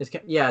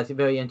it's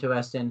very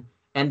interesting.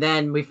 And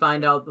then we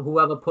find out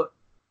whoever put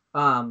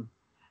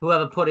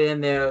it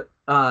in there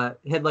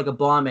hit like a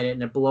bomb in it,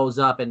 and it blows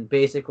up, and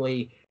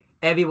basically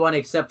everyone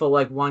except for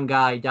like one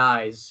guy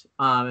dies.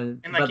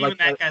 And like even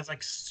that guy's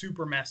like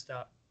super messed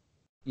up.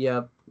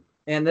 Yeah,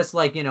 and this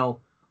like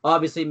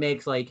obviously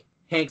makes like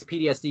Hank's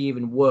PTSD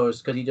even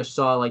worse because he just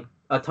saw like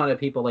a ton of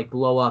people like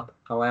blow up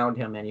around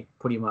him, and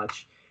pretty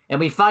much. And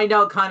we find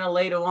out kind of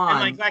later on. And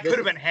like that could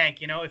have been Hank,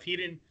 if he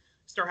didn't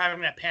start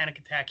having that panic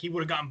attack, he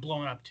would have gotten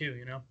blown up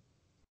too,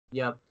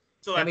 Yep.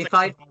 So that's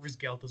like survivor's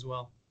guilt as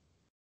well.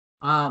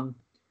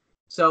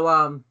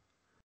 So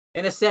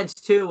in a sense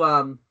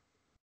too,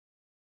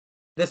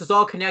 this is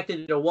all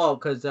connected to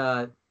Walt because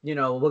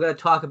we're gonna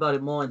talk about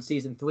it more in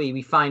season 3.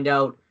 We find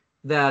out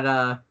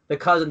that the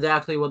cousins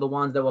actually were the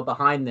ones that were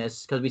behind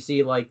this because we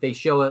see like they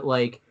show it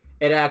like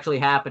it actually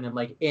happened and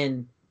like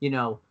in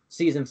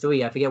season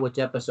 3. I forget which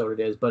episode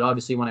it is, but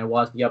obviously when I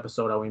watch the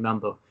episode I'll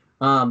remember.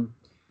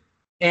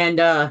 And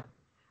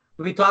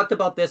we talked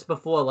about this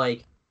before,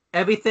 like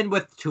everything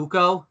with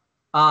Tuco,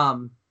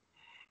 and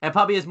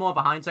probably is more of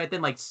a hindsight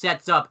thing, like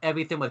sets up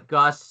everything with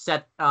Gus,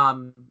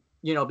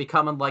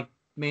 becoming like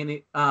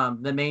mainly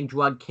the main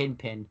drug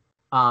kingpin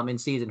in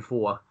season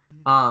 4.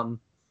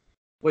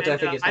 Which I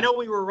think is. I know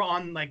we were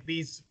on like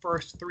these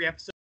first 3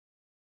 episodes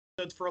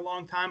for a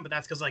long time, but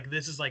that's because like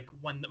this is like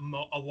when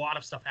a lot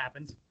of stuff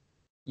happens.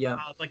 Yeah.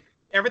 Like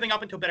everything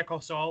up until Better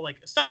Call Saul,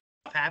 like stuff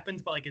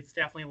happens, but like it's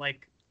definitely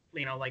like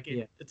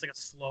it's like a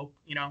slope,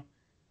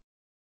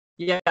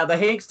 Yeah, the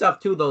Hank stuff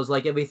too. Those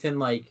like everything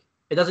like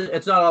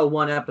it's not all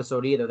one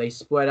episode either. They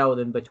spread out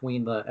in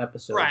between the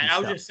episodes. Right. I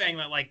was just saying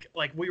that like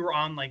we were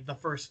on like the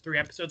first 3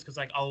 episodes because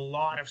like a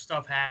lot of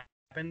stuff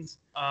happens.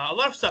 A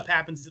lot of stuff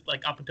happens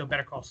like up until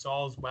Better Call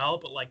Saul as well,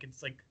 but like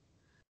it's like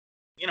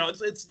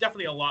it's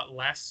definitely a lot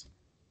less.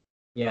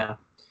 Yeah.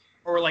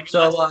 Or like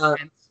so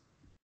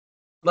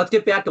let's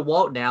get back to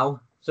Walt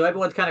now. So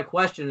everyone's kind of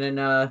questioning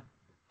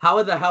how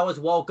is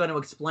Walt going to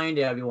explain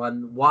to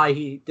everyone why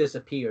he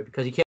disappeared?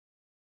 Because he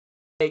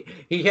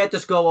can't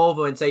just go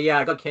over and say, yeah,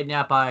 I got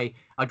kidnapped by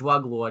a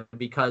drug lord,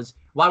 because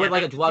why would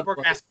like a drug lord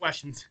ask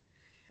questions?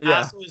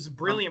 Yeah. So his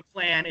brilliant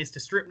plan is to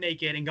strip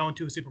naked and go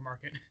into a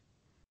supermarket.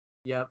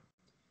 Yep.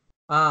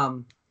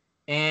 And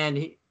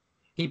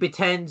he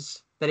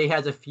pretends that he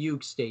has a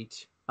fugue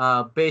state.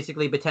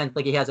 Basically pretends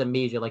like he has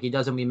amnesia, like he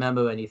doesn't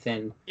remember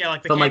anything. Yeah,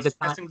 like the cancer's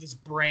messing with his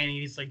brain, and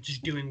he's like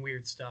just doing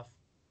weird stuff.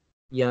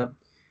 Yep.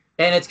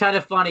 And it's kind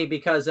of funny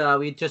because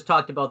we just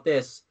talked about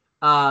this.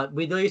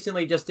 We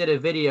recently just did a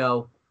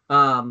video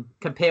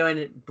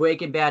comparing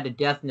Breaking Bad to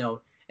Death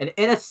Note. And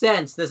in a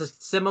sense, this is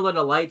similar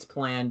to Light's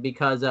plan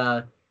because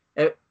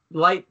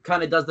Light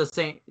kind of does the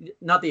same,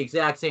 not the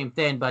exact same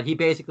thing, but he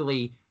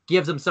basically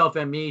gives himself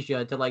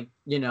amnesia to like,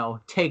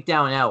 take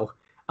down L.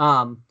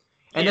 And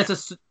this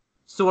is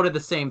sort of the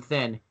same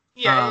thing.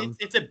 Yeah,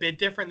 it's a bit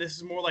different. This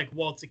is more like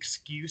Walt's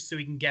excuse so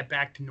he can get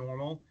back to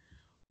normal.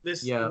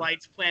 This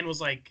Light's plan was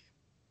like,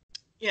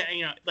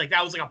 like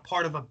that was like a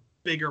part of a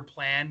bigger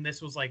plan.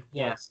 This was like,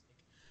 Yeah. Walt's,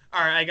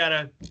 all right, I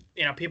gotta,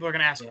 people are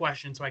gonna ask Yeah.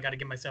 questions, so I gotta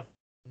give myself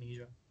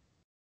amnesia.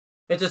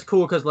 It's just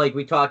cool because like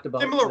we talked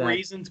about Similar that.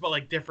 reasons, but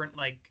like different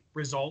like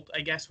result,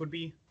 I guess would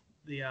be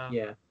the.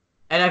 Yeah,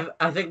 and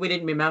I think we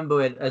didn't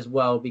remember it as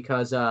well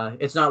because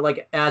it's not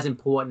like as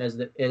important as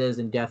it is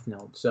in Death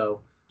Note.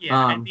 So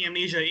Yeah, and the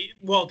amnesia.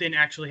 Walt didn't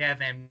actually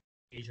have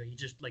amnesia. He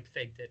just like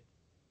faked it.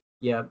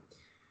 Yeah.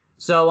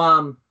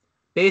 So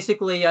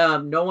basically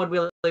no one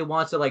really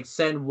wants to like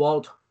send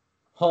Walt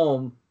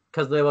home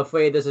because they're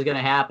afraid this is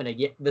gonna happen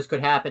again. This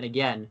could happen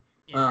again.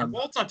 Yeah, and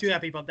Walt's not too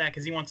happy about that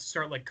because he wants to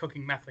start like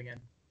cooking meth again.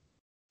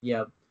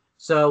 Yeah.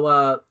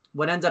 So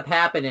what ends up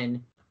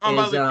happening Oh,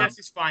 by is the way,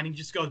 Jesse's fine. He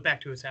just goes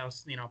back to his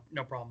house.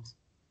 No problems.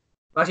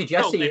 actually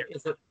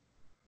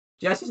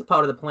Jesse's a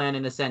part of the plan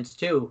in a sense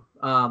too,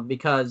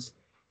 because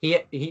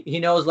he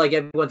knows like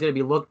everyone's gonna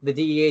be the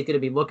DEA is gonna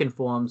be looking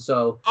for him.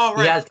 So oh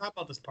right, he has, I forgot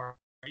about this part.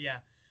 Yeah.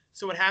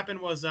 So what happened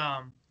was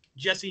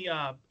Jesse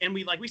and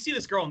we see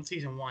this girl in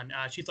season 1.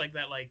 She's like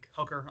that like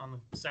hooker on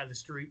the side of the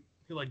street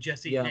who like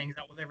Jesse hangs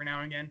out with every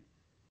now and again.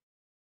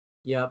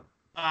 Yep.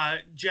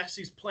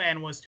 Jesse's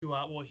plan was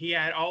to he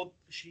had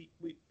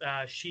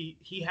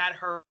he had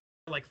her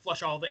like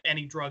flush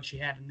any drugs she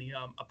had in the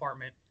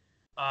apartment.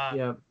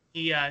 Yep.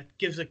 He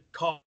gives a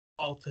call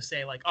to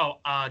say like, oh,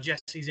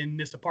 Jesse's in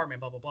this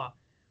apartment, blah blah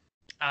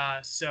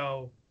blah.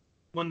 So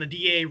when the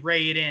DA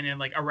raid in and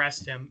like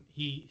arrest him,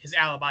 his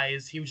alibi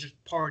is he was just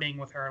partying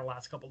with her the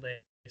last couple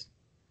days.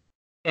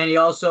 And he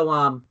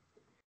also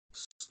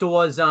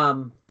stores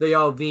the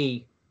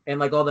RV and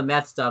like all the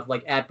meth stuff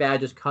like at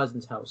Badger's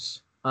cousin's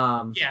house.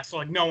 Yeah, so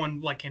like no one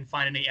like can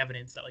find any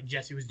evidence that like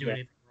Jesse was doing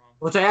anything wrong.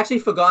 Which I actually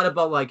forgot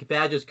about like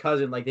Badger's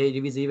cousin. Like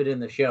he was even in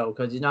the show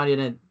because he's not in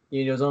it.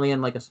 He was only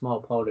in like a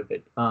small part of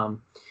it.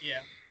 Yeah.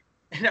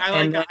 And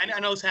I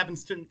know this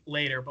happens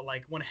later, but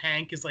like when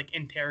Hank is like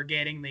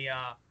interrogating the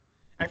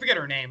I forget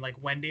her name,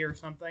 like Wendy or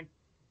something.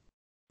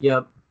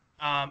 Yep.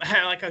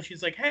 I like how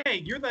she's like,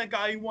 "Hey, you're that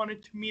guy who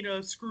wanted me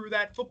to screw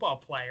that football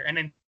player," and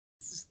then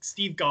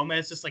Steve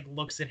Gomez just like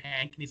looks at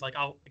Hank and he's like,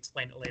 "I'll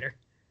explain it later."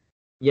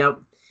 Yep.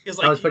 Because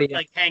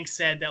like Hank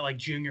said that like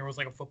Junior was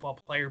like a football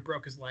player,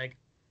 broke his leg.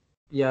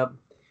 Yep.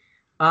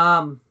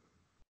 And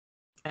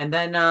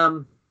then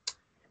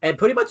and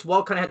pretty much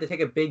Walt kind of had to take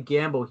a big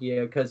gamble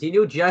here because he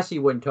knew Jesse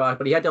wouldn't talk,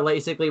 but he had to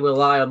basically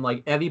rely on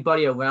like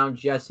everybody around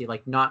Jesse,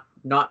 like not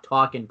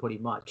talking pretty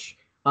much.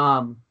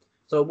 So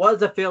it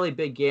was a fairly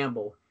big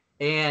gamble.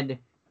 And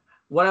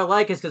what I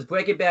like is because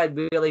Breaking Bad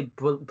really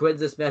brings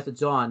this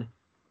message on.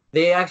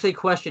 They actually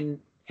question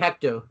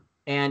Hector,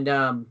 and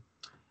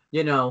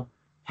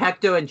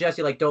Hector and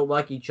Jesse like don't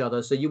like each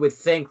other, so you would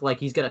think like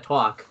he's gonna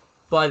talk,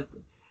 but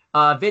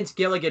Vince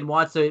Gilligan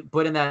wants to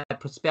put in that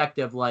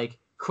perspective like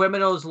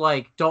criminals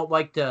like don't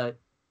like to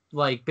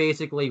like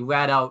basically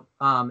rat out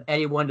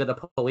anyone to the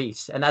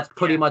police, and that's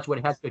pretty much what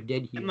Hector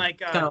did here. And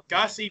like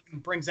Gus even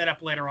brings that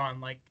up later on,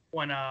 like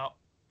when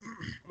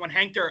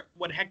Hector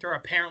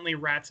apparently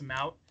rats him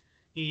out,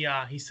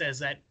 he says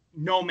that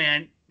no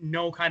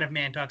kind of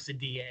man talks to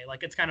DA,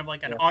 like it's kind of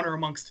like an honor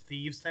amongst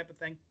thieves type of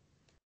thing.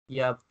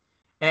 Yep.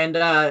 And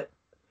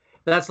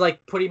that's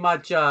like pretty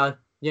much and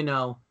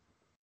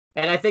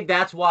I think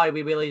that's why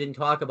we really didn't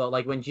talk about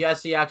like when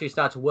Jesse actually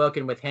starts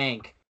working with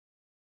Hank.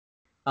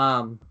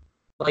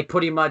 Like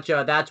pretty much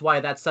that's why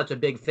that's such a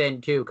big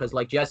thing too, because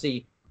like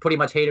Jesse pretty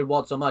much hated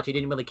Walt so much he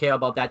didn't really care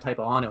about that type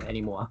of honor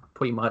anymore,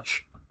 pretty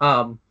much.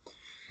 Then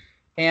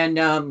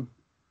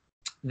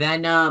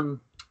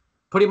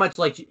pretty much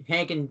like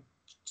Hank and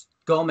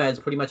Gomez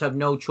pretty much have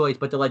no choice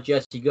but to let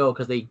Jesse go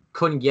because they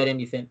couldn't get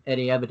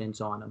any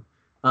evidence on him.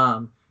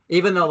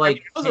 Even though like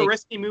it was a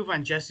risky move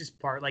on Jesse's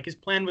part. Like his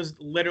plan was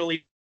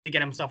literally to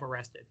get himself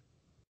arrested.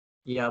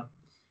 Yep.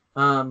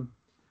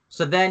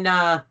 So then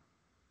why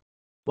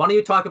don't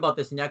you talk about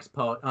this next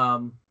part?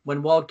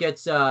 When Walt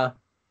gets I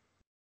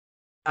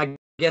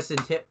guess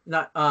the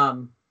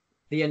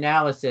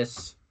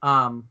analysis.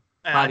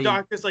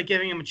 Doctor's like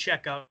giving him a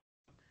checkup,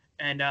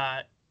 and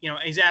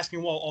he's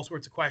asking Walt all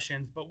sorts of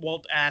questions, but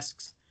Walt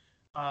asks,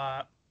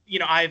 I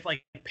have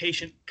like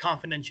patient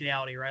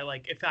confidentiality, right?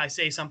 Like if I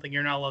say something,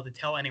 you're not allowed to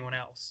tell anyone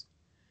else.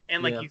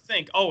 And like you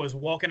think, oh, is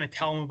Walt gonna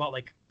tell him about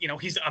like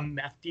he's a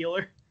meth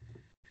dealer?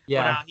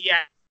 Yeah. But he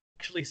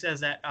actually says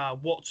that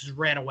Walt just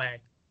ran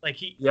away. Like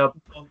he. Yep.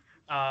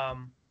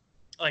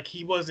 Like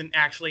he wasn't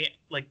actually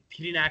like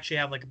he didn't actually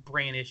have like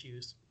brain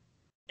issues,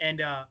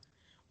 and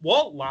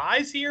Walt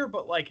lies here,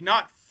 but like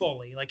not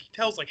fully. Like he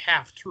tells like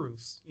half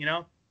truths,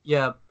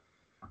 Yeah.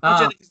 Which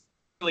I think is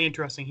really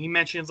interesting. He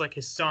mentions like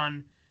his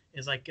son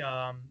is like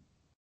I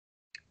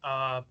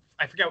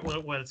forget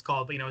what it's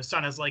called, but his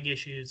son has leg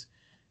issues.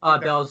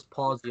 Bell's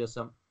palsy or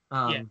something.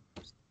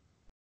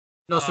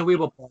 No,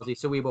 cerebral palsy.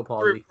 Cerebral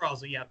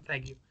palsy. Yeah,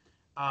 thank you.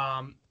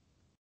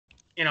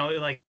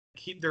 Like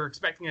they're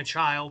expecting a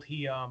child.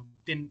 He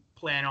didn't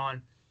plan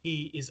on.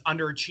 He is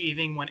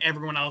underachieving when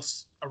everyone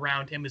else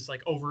around him is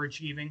like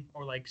overachieving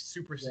or like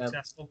super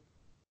successful.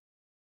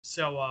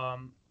 So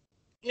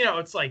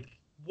it's like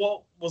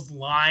Walt was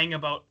lying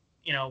about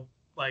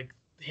like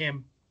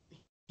him.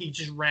 he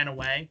just ran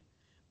away,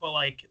 but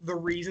like the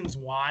reasons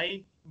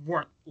why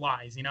weren't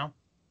lies, you know?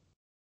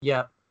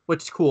 Yeah,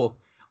 which is cool.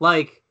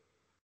 Like,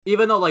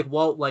 even though like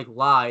Walt like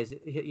lies,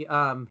 he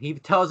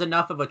tells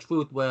enough of a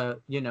truth where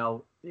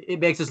it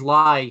makes his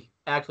lie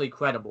actually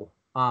credible.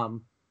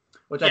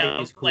 Which I think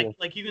Yeah, is cool.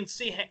 like you can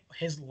see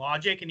his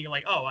logic, and you're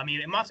like, oh, I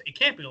mean, it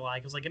can't be a lie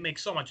because like it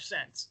makes so much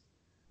sense.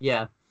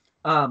 Yeah.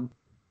 So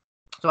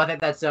I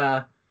think that's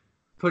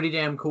pretty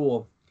damn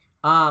cool.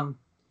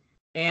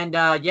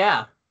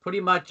 Yeah, pretty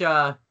much.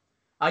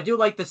 I do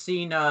like the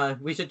scene.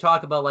 We should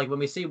talk about like when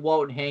we see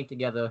Walt and Hank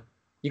together.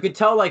 You can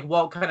tell like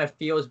Walt kind of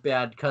feels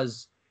bad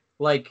because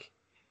like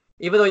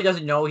even though he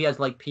doesn't know he has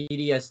like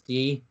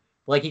PTSD,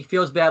 like he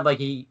feels bad like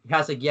he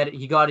has to get it.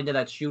 He got into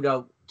that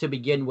shootout to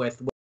begin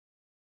with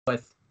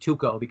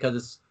Tuco because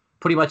it's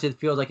pretty much it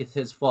feels like it's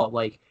his fault.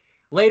 Like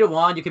later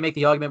on, you can make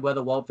the argument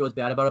whether Walt feels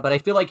bad about it, but I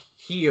feel like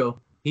here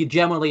he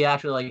genuinely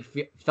actually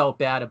like felt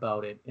bad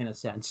about it in a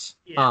sense.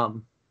 Yeah.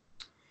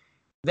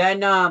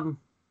 Then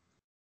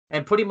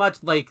and pretty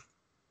much like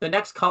the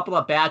next couple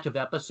of batch of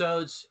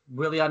episodes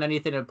really aren't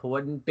anything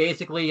important.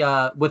 Basically,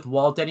 with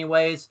Walt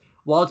anyways,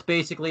 Walt's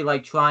basically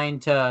like trying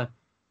to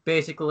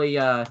basically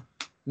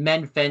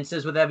mend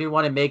fences with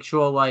everyone and make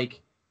sure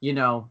like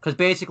because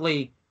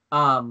basically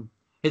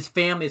his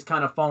family is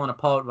kind of falling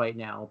apart right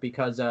now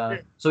because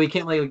so he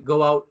can't really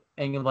go out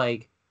and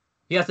like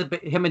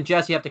him and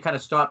Jesse have to kind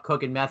of stop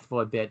cooking meth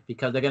for a bit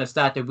because they're gonna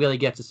start to really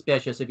get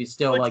suspicious if he's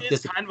still which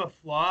is kind of a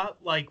flaw.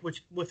 Like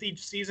which with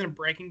each season of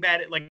Breaking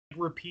Bad, it like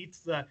repeats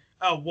the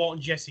Walt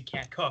and Jesse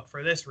can't cook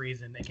for this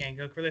reason. They can't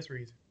cook for this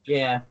reason.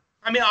 Yeah.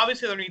 I mean,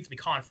 obviously there needs to be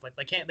conflict.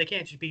 They can't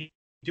just be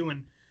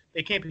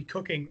they can't be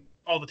cooking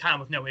all the time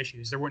with no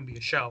issues. There wouldn't be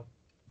a show.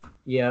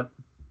 Yeah.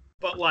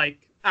 But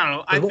like I don't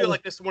know. I feel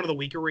like this is one of the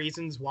weaker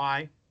reasons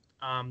why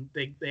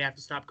they have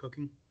to stop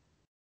cooking.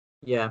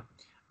 Yeah.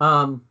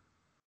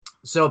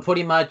 So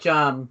pretty much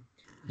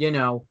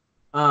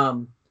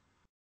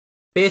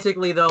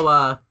basically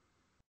though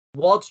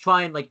Walt's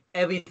trying like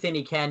everything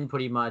he can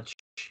pretty much.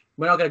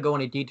 We're not gonna go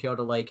into detail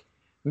to like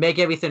make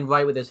everything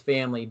right with his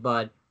family,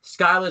 but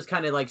Skylar's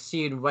kind of like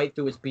seeing right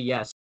through his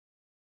BS.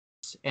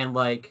 And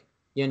like,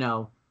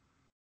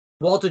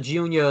 Walter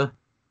Jr.,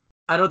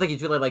 I don't think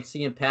he's really like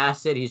seeing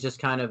past it. He's just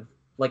kind of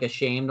like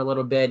ashamed a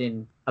little bit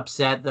and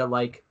upset that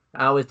like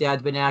how his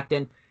dad's been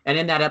acting. And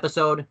in that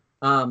episode,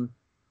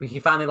 he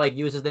finally like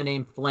uses the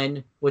name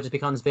Flynn, which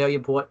becomes very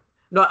important.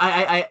 No,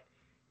 I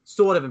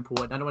sort of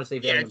important. I don't want to say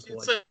very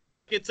important.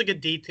 It's like a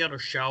detail to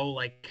show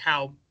like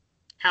how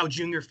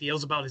Junior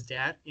feels about his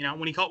dad.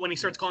 When he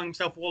starts calling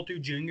himself Walter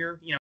Jr.,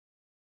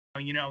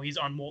 he's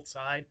on Walt's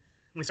side.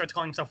 When he starts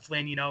calling himself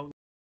Flynn,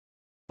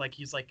 like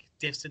he's like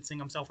distancing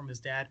himself from his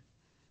dad.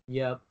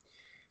 Yeah.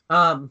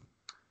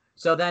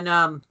 So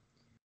then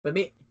but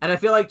me and I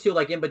feel like too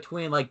like in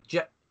between like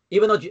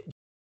even though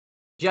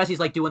Jesse's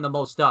like doing the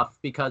most stuff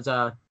because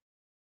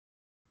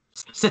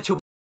situation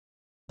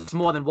it's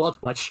more than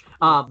Walt's much.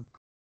 Why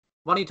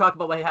don't you talk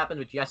about what happened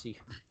with Jesse?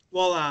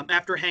 Well,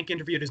 after Hank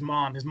interviewed his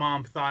mom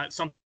thought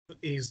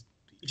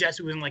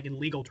Jesse was in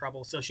legal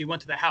trouble, so she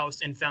went to the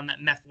house and found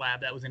that meth lab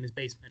that was in his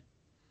basement.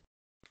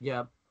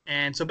 Yeah.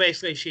 And so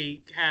basically,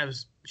 she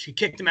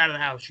kicked him out of the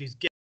house. She's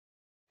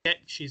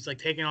like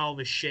taking all of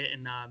his shit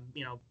and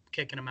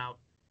kicking him out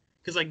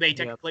because like they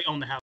technically own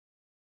the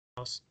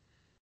house.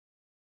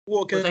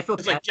 Well,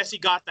 because like Jesse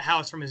got the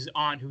house from his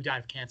aunt who died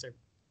of cancer.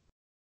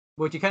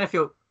 Which you kind of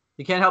feel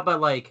you can't help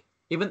but like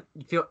even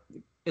feel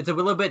it's a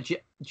little bit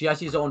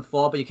Jesse's own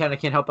fault, but you kind of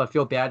can't help but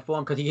feel bad for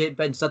him because he had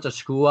been such a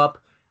screw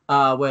up.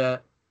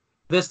 Where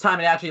this time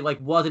it actually like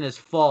wasn't his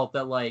fault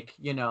that like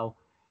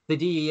the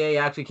DEA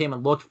actually came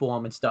and looked for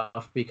him and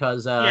stuff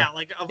because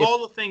like of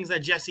all the things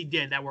that Jesse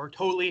did that were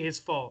totally his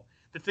fault,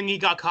 the thing he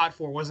got caught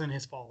for wasn't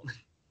his fault.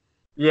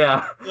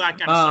 Yeah. That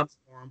kind of sucks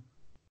for him.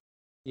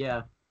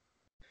 Yeah.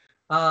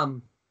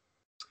 And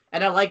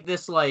I like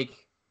this like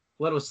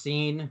little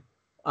scene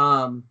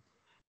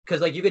because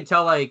like you can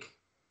tell like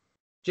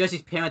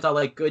Jesse's parents are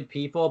like good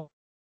people,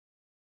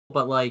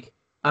 but like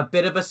a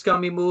bit of a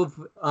scummy move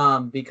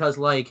because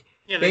like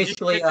they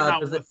basically just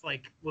out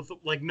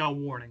with no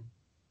warning.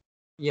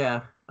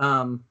 Yeah.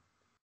 And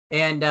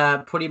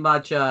pretty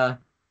much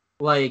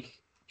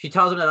like she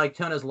tells him to like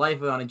turn his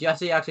life around, and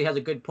Jesse actually has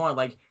a good point.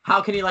 Like,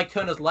 how can he like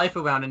turn his life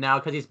around now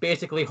because he's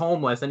basically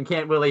homeless and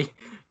can't really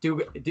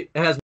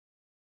has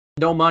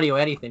no money or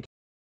anything,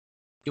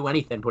 do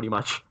anything pretty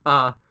much.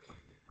 But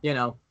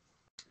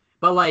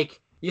like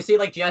you see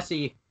like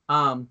Jesse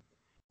and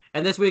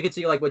this we can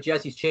see like what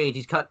Jesse's changed.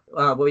 He's cut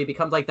where he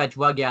becomes like that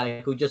drug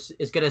addict who just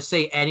is gonna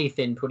say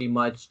anything pretty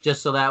much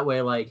just so that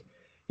way like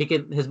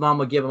his mom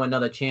would give him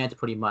another chance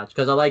pretty much.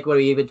 Because I like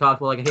what he even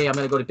talked about like, hey, I'm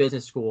gonna go to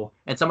business school,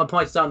 and someone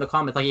points out in the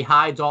comments like he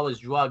hides all his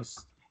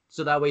drugs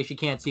so that way she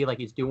can't see like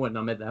he's doing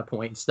them at that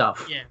point and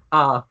stuff.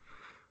 Yeah.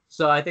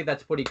 So I think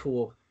that's pretty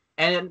cool,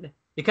 and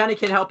you kind of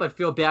can't help but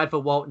feel bad for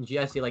Walt and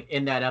Jesse like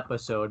in that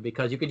episode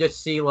because you could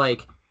just see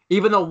like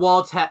even though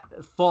Walt's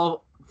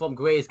fall from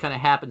grace kind of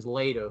happens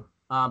later.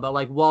 But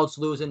like Walt's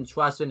losing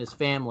trust in his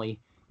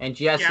family, And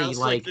Yeah, Jesse, it's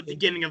like the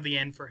beginning of the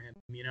end for him,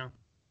 you know?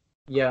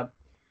 Yeah.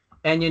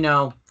 And,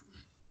 and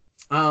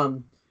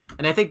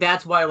I think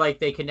that's why, like,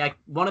 they connect.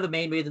 One of the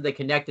main reasons they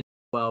connected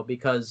well,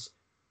 because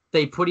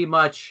they pretty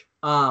much,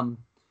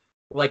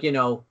 like,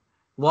 were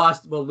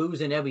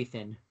losing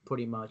everything,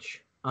 pretty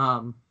much.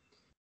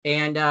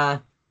 And I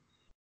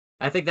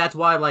think that's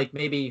why, like,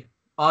 maybe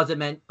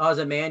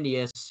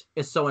Ozymandias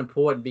is so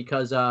important,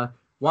 because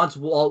once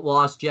Walt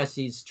lost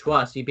Jesse's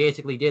trust, he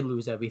basically did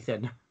lose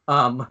everything.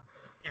 Yeah,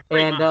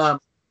 pretty And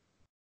much.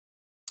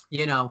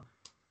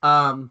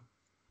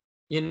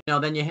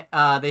 then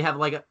they have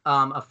like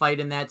a fight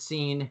in that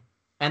scene,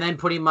 and then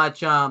pretty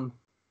much we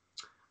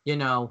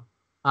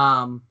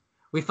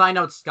find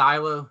out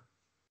Skylar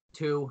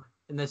too,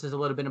 and this is a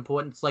little bit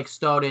important. It's like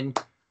starting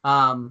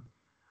to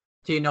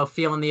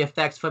feeling the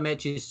effects from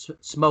it. She's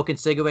smoking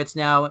cigarettes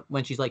now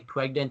when she's like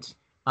pregnant,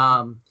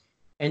 and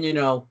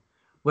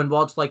when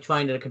Walt's like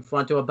trying to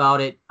confront her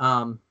about it,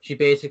 she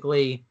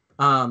basically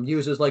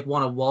uses like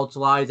one of Walt's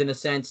lies in a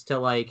sense to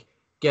like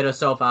get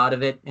herself out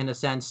of it, in a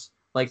sense,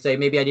 like say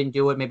maybe I didn't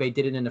do it, maybe I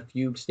did it in a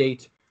fugue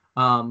state,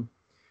 and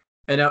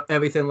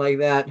everything like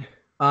that.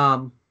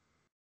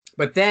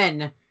 But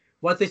then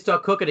once they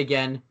start cooking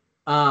again,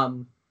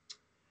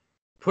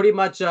 pretty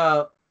much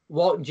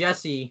Walt and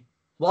Jesse.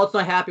 Walt's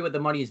not happy with the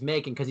money he's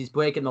making because he's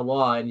breaking the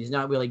law and he's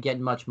not really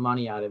getting much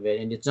money out of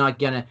it, and it's not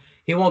gonna.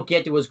 He won't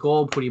get to his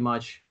goal pretty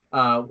much.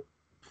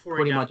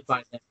 Pretty much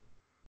by then.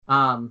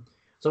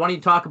 So why don't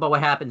you talk about what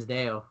happens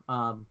there?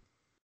 Like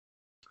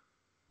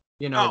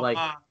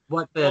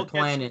what the Walt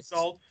plan gets is.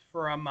 result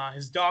from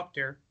his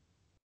doctor.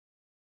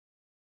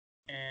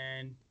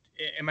 And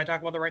am I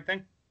talking about the right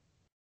thing?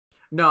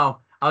 No,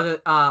 I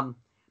was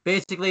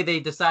basically they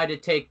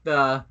decided to take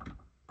the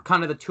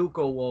kind of the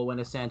Tuco role in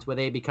a sense, where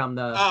they become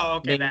the. Oh,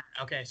 okay,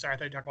 okay. Sorry, I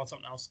thought you were talking about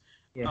something else.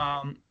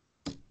 Yeah.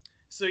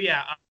 So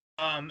yeah,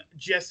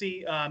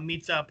 Jesse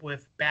meets up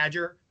with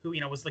Badger, who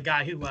was the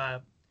guy who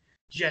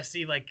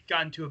Jesse like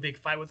got into a big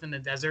fight with in the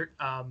desert.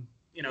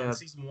 In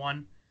season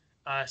 1,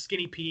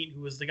 Skinny Pete,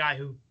 who was the guy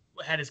who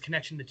had his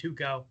connection to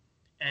Tuco,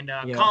 and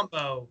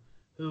Combo,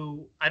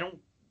 who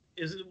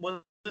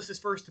was this his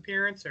first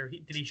appearance, or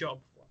did he show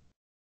up before?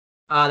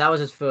 That was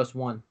his first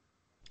one.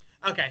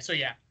 Okay, so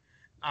yeah,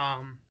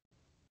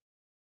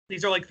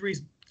 these are like three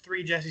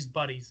Jesse's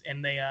buddies,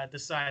 and they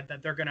decide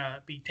that they're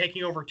gonna be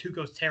taking over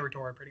Tuco's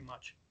territory, pretty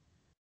much.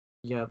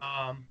 Yeah.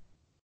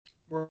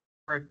 Where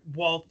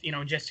Walt,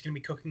 and Jesse's gonna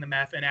be cooking the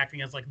meth and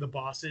acting as like the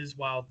bosses,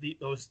 while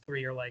those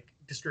three are like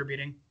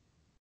distributing.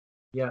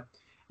 Yeah,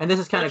 and this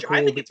is kind of cool.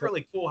 I think it's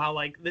really cool how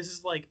like this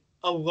is like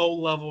a low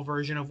level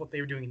version of what they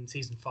were doing in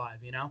season 5.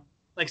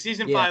 Like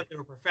season 5, they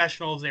were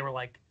professionals. They were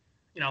like,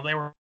 they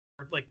were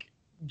like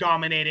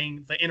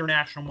dominating the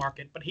international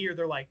market. But here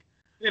they're like,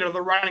 they're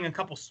running a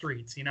couple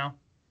streets.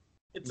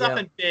 It's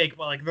nothing big,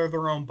 but like they're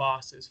their own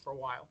bosses for a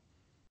while.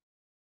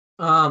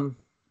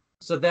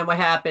 So then what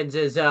happens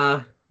is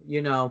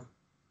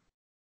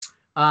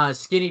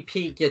Skinny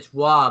Pete gets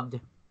robbed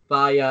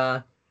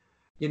by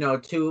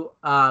two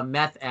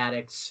meth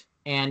addicts,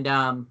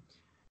 and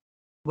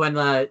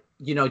when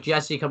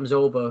Jesse comes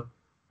over,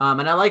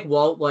 and I like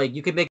Walt, like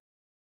you could make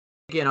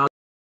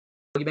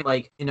argument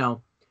like in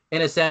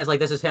a sense like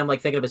this is him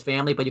like thinking of his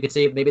family, but you could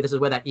say maybe this is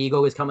where that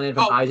ego is coming in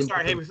from Eisenberg.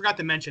 Sorry, hey, we forgot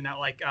to mention that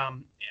like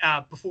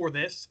before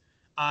this,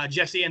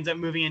 Jesse ends up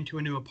moving into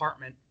a new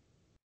apartment.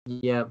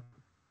 Yeah.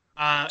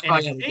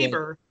 And his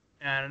neighbor,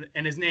 and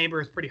his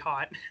neighbor is pretty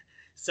hot,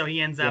 so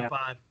he ends up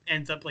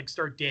like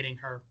start dating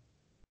her.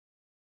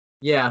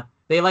 Yeah,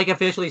 they like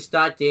officially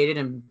start dating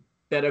in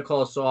Better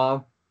Call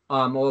Saul,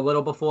 or a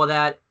little before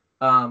that.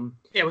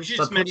 Yeah, we should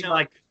just mention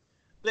like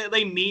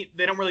they meet.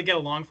 They don't really get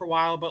along for a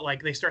while, but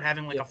like they start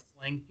having like a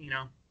fling,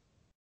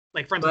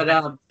 like friends with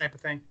type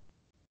of thing.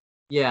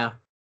 Yeah,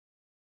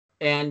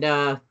 and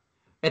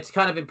it's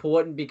kind of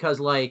important because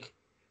like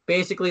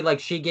basically like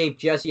she gave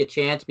Jesse a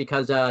chance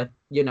because and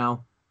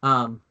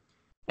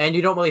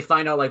you don't really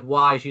find out like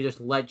why she just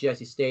let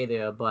Jesse stay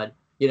there, but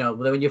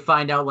when you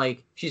find out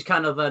like she's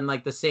kind of in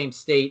like the same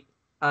state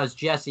as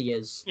Jesse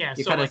is. Yeah,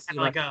 you so kind of see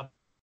like a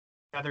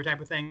other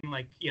type of thing,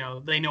 like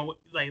they know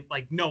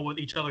know what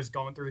each other's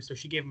going through, so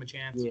she gave him a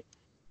chance. Yeah.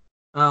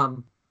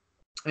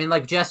 And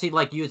like Jesse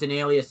like used an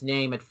alias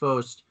name at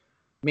first,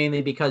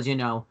 mainly because he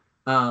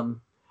didn't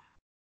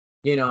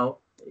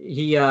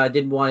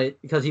want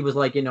it because he was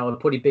like a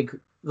pretty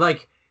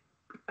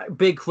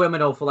big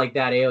criminal for like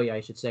that area, I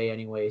should say,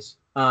 anyways.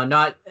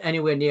 Not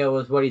anywhere near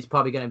was what he's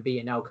probably gonna be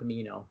in El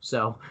Camino.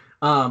 So,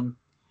 El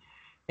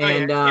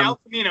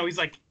Camino, he's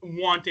like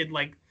wanted,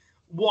 like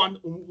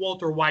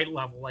Walter White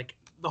level, like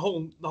the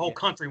whole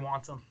country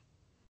wants him.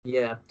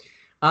 Yeah.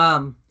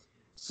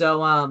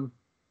 So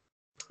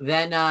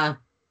then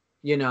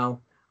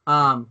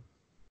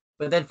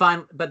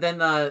but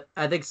then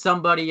I think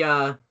somebody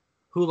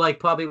who like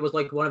probably was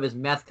like one of his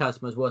meth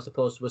customers was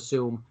supposed to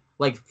assume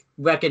like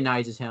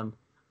recognizes him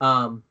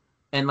and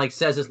like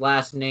says his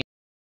last name.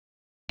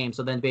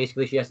 So then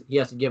basically he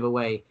has to give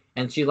away,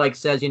 and she like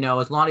says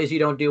as long as you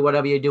don't do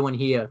whatever you're doing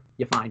here,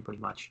 you're fine, pretty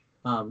much.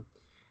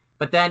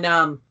 But then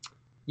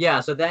yeah,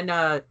 so then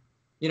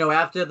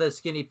after the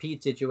Skinny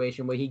Pete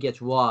situation where he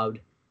gets robbed,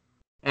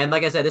 and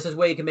like I said, this is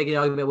where you can make an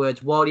argument where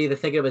it's Walt either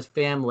thinking of his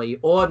family,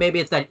 or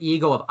maybe it's that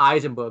ego of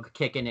Eisenberg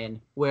kicking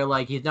in, where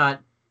like he's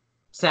not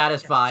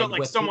satisfied So like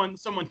with someone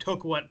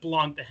took what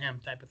belonged to him,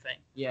 type of thing.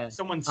 yeah.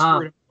 Someone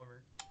screwed him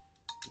over.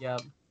 Yeah.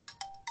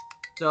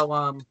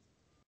 So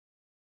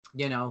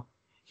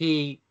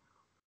he,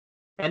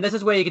 and this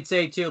is where you could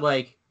say too,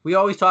 like we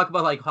always talk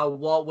about like how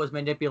Walt was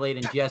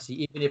manipulating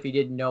Jesse, even if he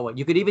didn't know it.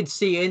 You could even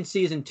see in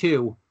season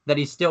 2 that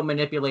he's still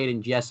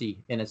manipulating Jesse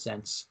in a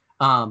sense.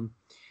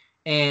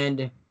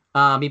 And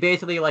he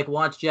basically like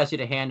wants Jesse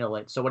to handle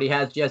it. So what he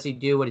has Jesse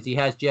do is he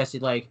has Jesse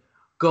like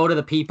go to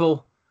the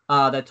people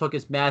that took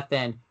his meth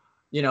and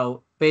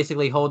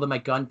basically hold them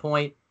at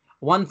gunpoint.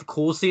 One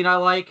cool scene I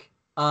like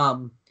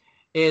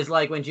is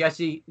like when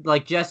Jesse,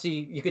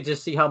 you could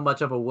just see how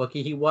much of a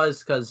rookie he was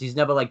because he's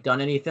never like done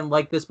anything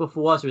like this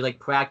before. So he's like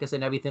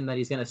practicing everything that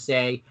he's gonna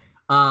say,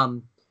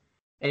 and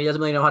he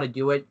doesn't really know how to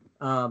do it.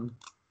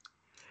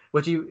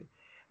 Which you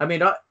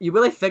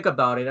really think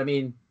about it. I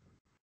mean,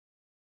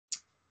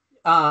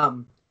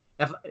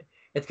 if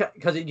it's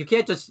because you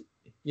can't just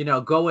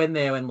go in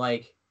there and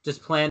like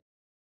just plan.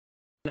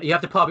 You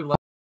have to probably like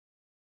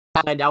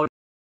find out,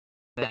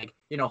 like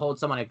hold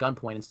someone at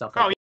gunpoint and stuff.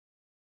 Like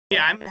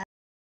yeah,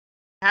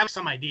 I have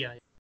some idea.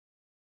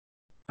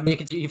 I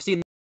mean, you've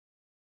seen.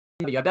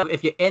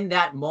 If you're in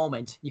that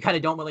moment, you kind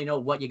of don't really know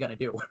what you're gonna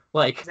do.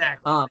 Like,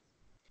 exactly.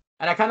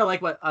 And I kind of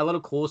like what a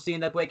little cool scene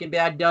that Breaking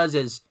Bad does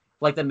is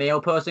like the mail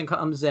person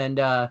comes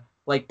and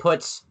like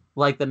puts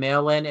like the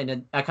mail in,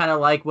 and I kind of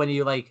like when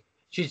you like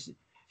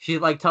she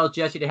like tells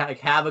Jesse to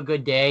have a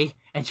good day,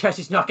 and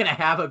Jesse's not gonna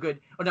have a good.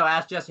 Oh no,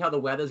 ask Jesse how the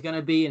weather's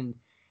gonna be, and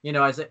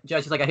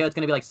Jesse's like I hear it's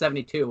gonna be like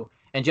 72,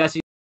 and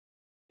Jesse,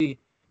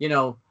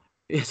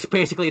 is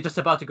basically just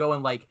about to go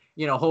and like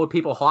hold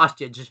people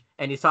hostage,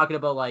 and he's talking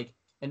about like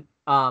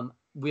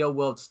real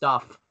world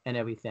stuff and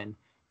everything.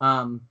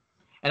 And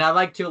I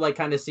like to like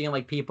kind of seeing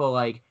like people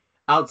like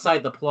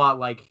outside the plot,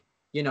 like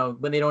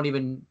when they don't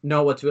even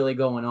know what's really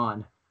going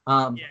on.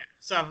 Yeah,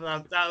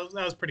 so that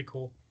was pretty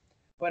cool.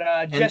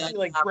 But Jesse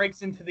then,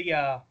 breaks into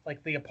the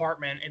the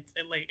apartment.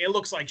 It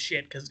looks like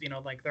shit because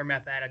like they're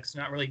meth addicts,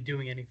 not really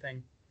doing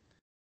anything.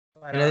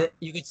 But,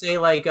 you could say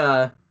like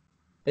it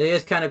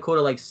is kind of cool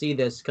to like see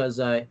this because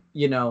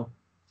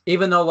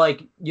even though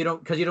like you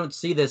don't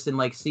see this in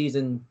like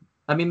season.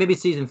 I mean maybe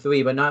season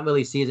 3, but not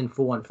really season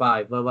 4 and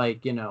 5. But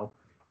like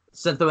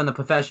since they're in the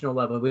professional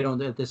level, we don't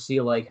get to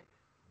see like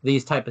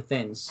these type of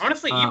things.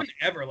 Honestly,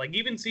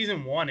 even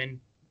season 1 and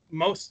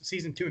most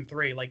season 2 and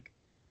 3, like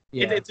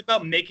it's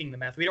about making the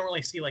meth. We don't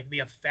really see like the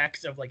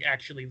effects of like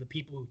actually the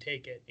people who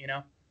take it,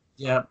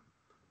 Yeah.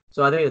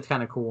 So I think it's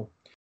kind of cool.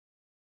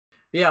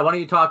 Yeah, why don't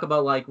you talk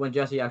about like when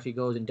Jesse actually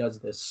goes and does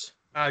this?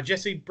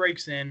 Jesse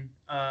breaks in,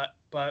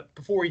 but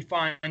before he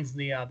finds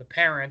the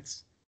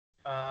parents,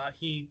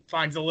 he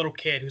finds a little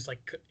kid who's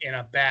like in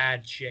a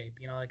bad shape.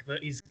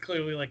 He's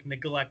clearly like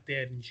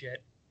neglected and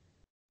shit.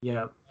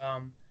 Yeah.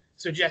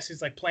 So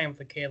Jesse's like playing with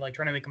the kid, like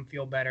trying to make him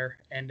feel better,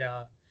 and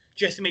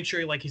Jesse makes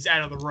sure he's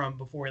out of the room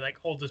before he like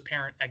holds his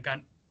parents at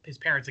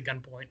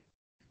gunpoint.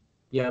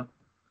 Yeah.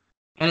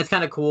 And it's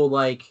kind of cool,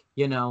 like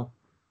and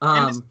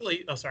it's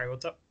really, oh sorry,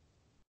 what's up?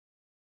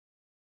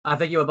 I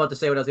think you were about to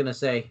say what I was gonna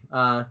say.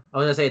 I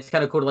was gonna say it's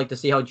kind of cool to like to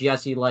see how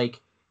Jesse like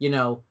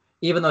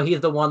even though he's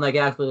the one like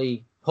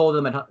actually hold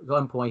him at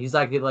gunpoint, he's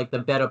actually like the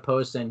better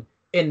person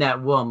in that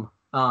room.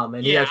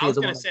 And he actually I was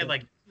gonna say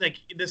like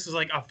this is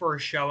like a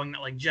first showing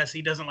that like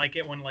Jesse doesn't like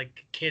it when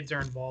like kids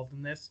are involved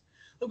in this.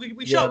 Look,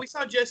 we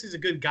saw Jesse's a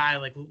good guy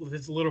like with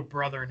his little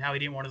brother and how he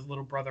didn't want his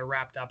little brother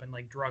wrapped up in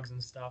like drugs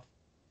and stuff.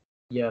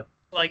 Yeah.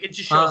 Like it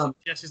just shows like,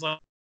 Jesse's like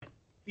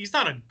he's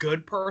not a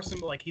good person,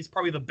 but like he's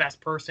probably the best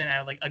person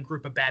out of like a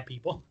group of bad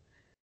people.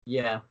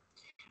 Yeah.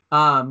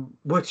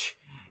 Which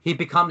he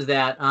becomes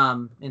that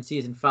in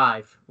season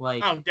 5.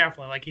 Like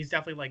definitely. Like he's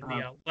definitely like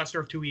the lesser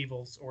of two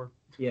evils, or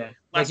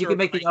like you can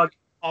make the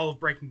all of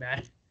Breaking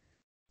Bad.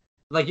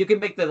 Like you can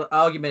make the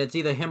argument it's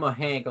either him or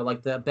Hank are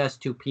like the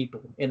best 2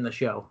 people in the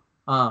show.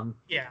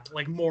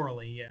 Like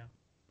morally,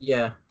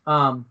 yeah.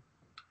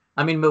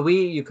 I mean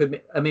Marie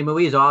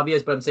Marie is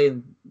obvious, but I'm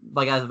saying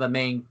like as the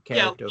main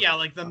character. Yeah,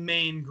 like the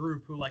main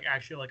group who like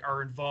actually like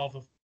are involved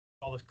with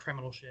all this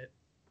criminal shit.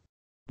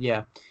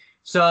 Yeah.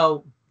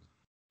 So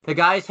the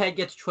guy's head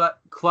gets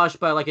crushed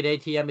by like an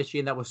ATM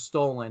machine that was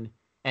stolen,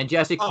 and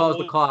Jesse calls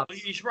the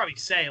cops. You should probably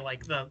say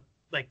like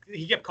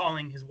he kept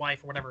calling his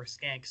wife or whatever a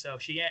skank, so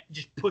she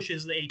just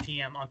pushes the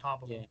ATM on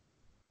top of him.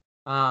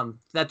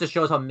 That just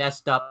shows how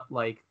messed up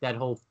like that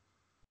whole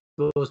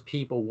those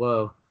people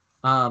were.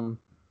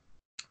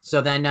 So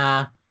then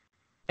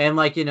and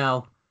like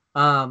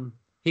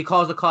he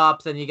calls the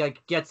cops and he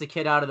like gets the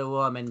kid out of the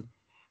room, and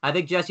I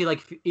think Jesse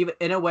like even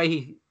in a way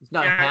he's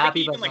not happy, I think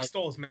he even, but like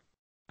stole his meth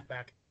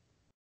back.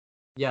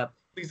 Yeah. At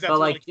least that's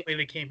what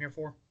they came here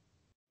for.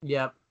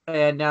 Yeah.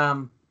 And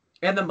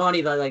the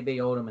money that like they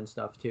owed him and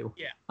stuff too.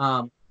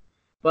 Yeah.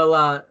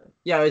 But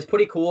it's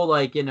pretty cool.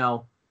 Like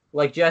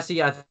like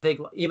Jesse, I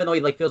think even though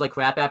he like feels like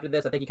crap after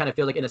this, I think he kind of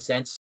feels like in a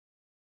sense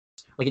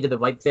like he did the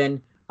right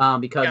thing,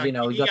 because Yeah, you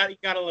know he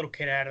got a little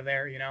kid out of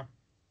there, you know.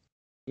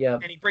 yeah.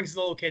 And he brings the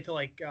little kid to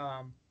like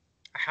a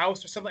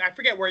house or something. I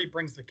forget where he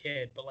brings the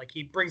kid, but like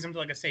he brings him to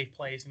like a safe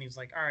place, and he's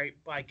like, "All right,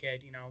 bye,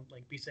 kid. You know,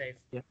 like be safe."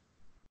 Yeah.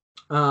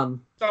 So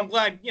I'm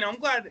glad,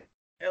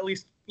 at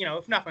least,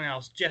 if nothing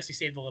else, Jesse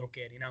saved the little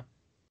kid,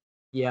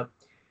 Yep.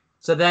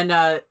 So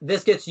then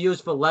this gets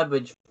used for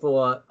leverage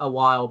for a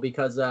while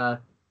because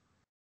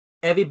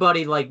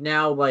everybody like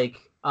now like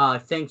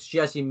thinks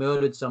Jesse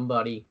murdered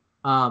somebody.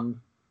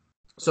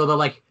 So they're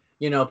like,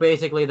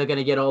 basically they're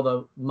gonna get all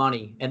the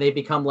money, and they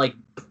become like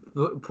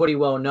pretty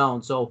well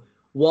known. So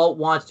Walt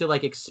wants to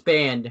like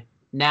expand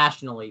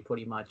nationally,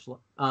 pretty much,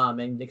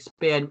 and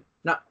expand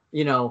not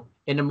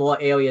into more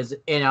areas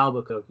in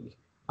Albuquerque.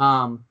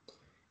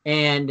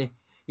 And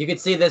you can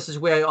see this is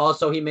where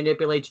also he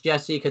manipulates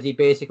Jesse, because he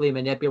basically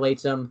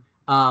manipulates him,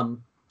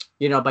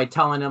 by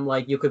telling him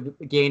like you could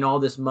gain all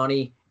this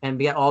money and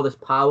get all this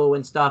power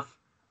and stuff.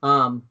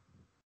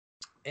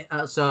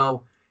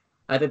 So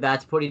I think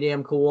that's pretty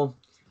damn cool.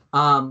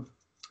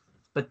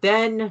 But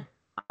then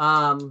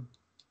I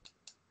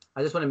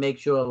just want to make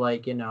sure,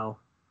 like,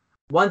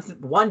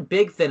 one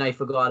big thing I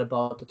forgot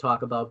about to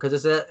talk about,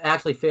 because it's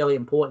actually fairly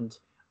important,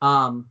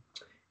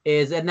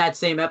 is in that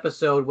same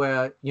episode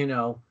where,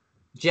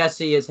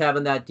 Jesse is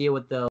having that deal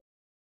with the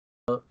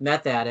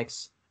meth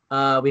addicts.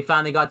 We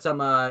finally got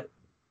some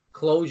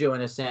closure,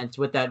 in a sense,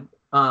 with that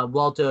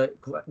Walter,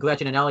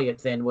 Gretchen, and Elliot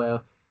thing,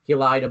 where he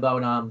lied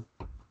about,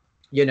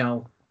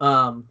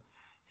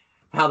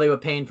 how they were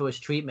paying for his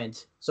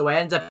treatment. So what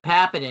ends up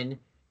happening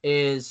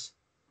is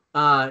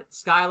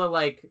Skylar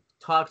like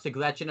talks to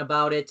Gretchen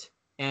about it,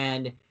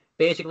 and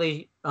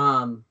basically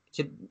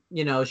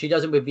she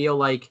doesn't reveal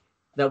like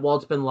that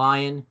Walt's been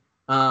lying,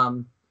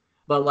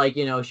 but like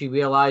she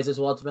realizes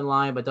Walt's been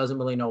lying but doesn't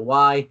really know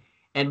why.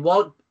 And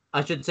Walt,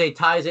 I should say,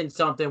 ties in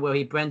something where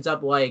he brings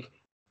up like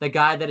the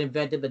guy that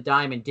invented the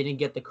diamond didn't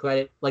get the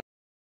credit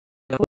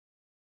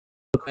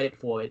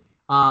for it.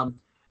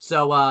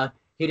 So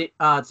he did,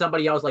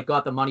 somebody else like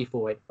got the money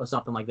for it or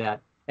something like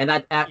that, and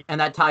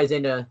that ties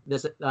into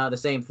this the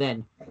same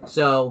thing.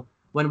 So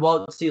when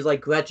Walt sees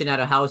like Gretchen at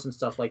a house and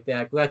stuff like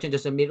that, Gretchen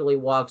just immediately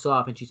walks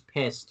off, and she's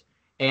pissed,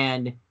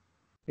 and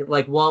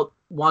like Walt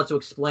wants to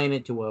explain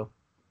it to her.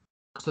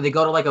 So they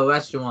go to like a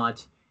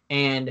restaurant,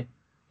 and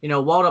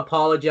Walt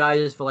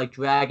apologizes for like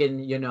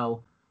dragging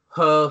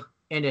her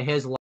into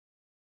his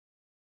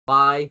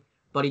lie,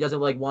 but he doesn't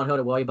like want her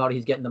to worry about it.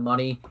 He's getting the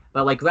money,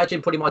 but like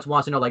Gretchen pretty much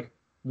wants to know like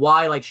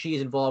why like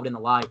she's involved in the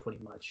lie, pretty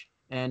much.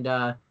 And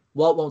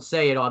Walt won't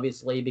say it,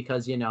 obviously,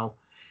 because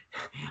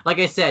like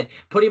I said,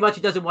 pretty much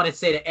he doesn't want to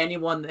say to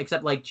anyone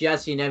except like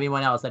Jesse and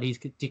everyone else that he's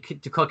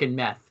to cooking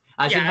meth.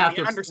 I shouldn't have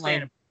to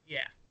explain.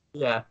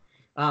 Yeah.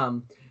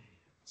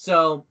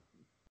 So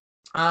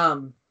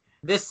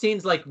this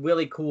scene's like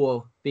really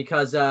cool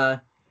because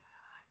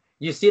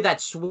you see that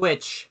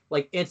switch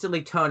like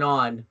instantly turn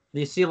on.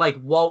 You see like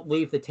Walt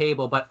leave the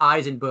table, but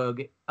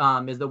Eisenberg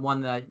is the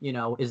one that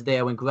is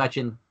there when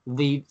Gretchen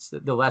leaves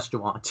the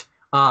restaurant.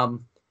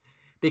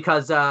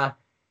 Because why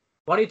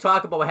don't you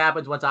talk about what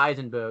happens once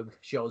Eisenberg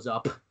shows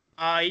up?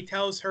 He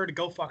tells her to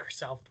go fuck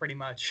herself, pretty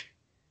much.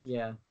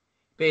 Yeah,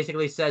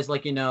 basically says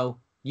like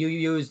you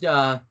used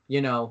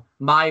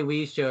my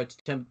research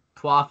to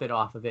profit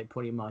off of it,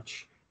 pretty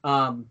much.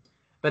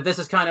 But this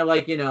is kind of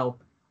like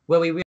where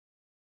we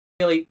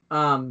really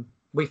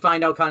we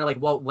find out kind of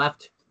like Walt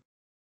left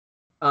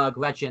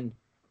Gretchen,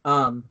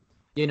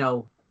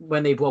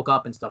 when they broke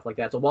up and stuff like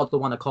that. So Walt's the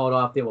one that called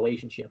off their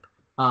relationship.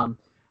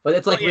 But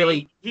it's like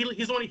really he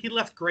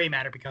left gray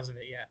matter because of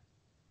it.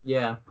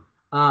 Yeah.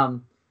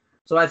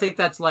 So I think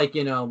that's like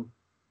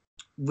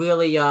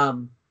really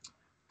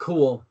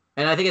cool,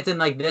 and I think it's in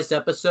like this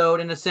episode,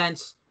 in a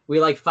sense, we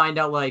like find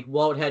out like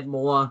Walt had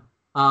more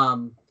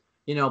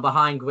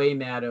behind gray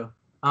matter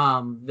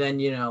than than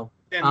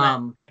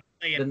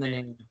the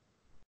name.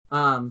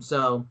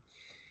 So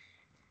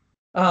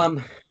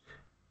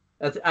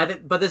that's, I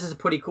think, but this is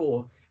pretty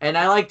cool, and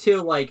I like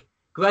to like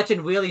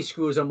Gretchen really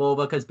screws him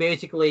over, because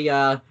basically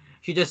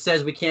she just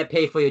says we can't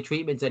pay for your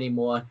treatments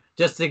anymore,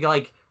 just to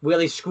like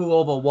really screw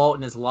over Walt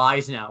and his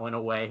lies now, in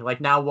a way.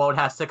 Like now Walt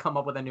has to come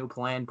up with a new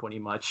plan, pretty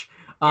much.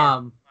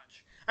 Yeah,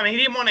 I mean, he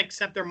didn't want to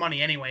accept their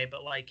money anyway,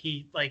 but like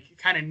he like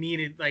kind of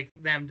needed like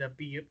them to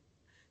be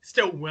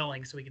still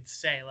willing, so he could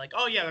say like,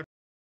 oh yeah, they're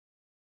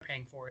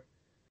paying for it.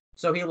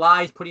 So he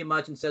lies pretty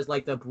much and says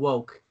like they're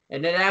broke,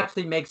 and it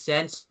actually makes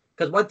sense,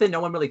 because one thing no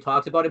one really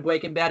talks about in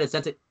Breaking Bad is,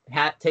 since it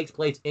takes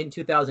place in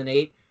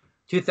 2008,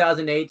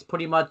 2008's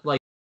pretty much like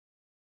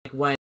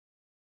when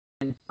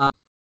the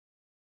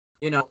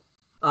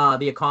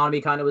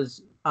economy kind of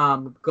was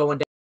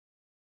going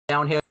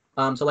down here.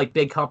 So like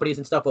big companies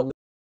and stuff were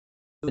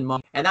losing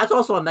money, and that's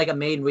also like a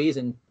main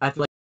reason I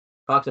feel like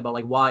talks about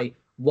like why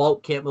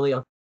Walt can't really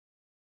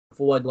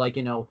afford like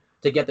to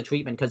get the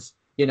treatment, because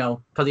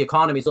the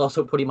economy is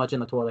also pretty much in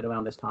the toilet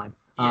around this time.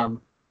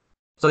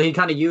 So he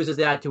kind of uses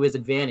that to his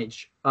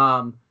advantage,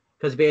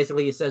 because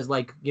basically he says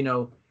like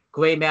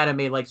gray matter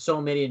made like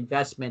so many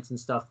investments and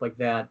stuff like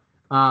that,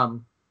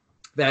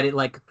 that it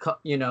like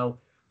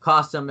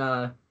cost him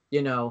to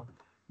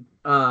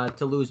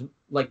lose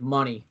like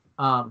money.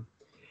 And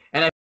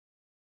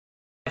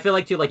I feel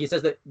like too, like he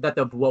says that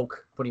they're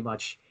broke pretty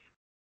much.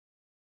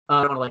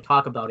 I don't want to like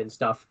talk about it and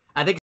stuff.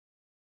 I think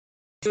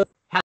she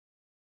has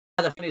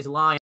a funny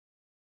line.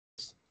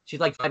 She's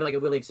like driving like a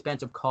really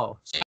expensive car.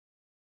 She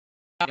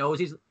knows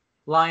he's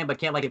lying, but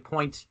can't like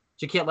point.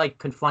 She can't like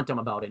confront him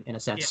about it in a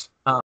sense.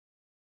 Yeah.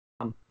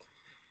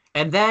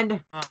 And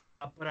then,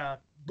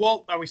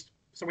 Walt, are we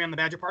on the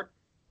Badger part?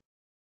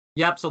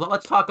 Yep. So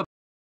let's talk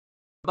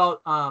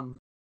about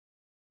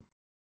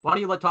Why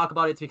don't you talk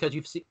about it? Because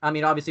you've seen. I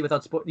mean, obviously,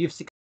 without sport, you've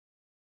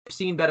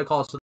seen Better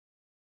Call Saul.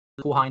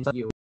 Behind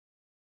you.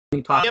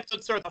 The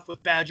episode starts off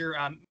with Badger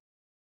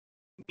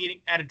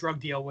meeting at a drug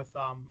deal with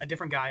a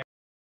different guy,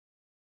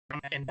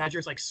 and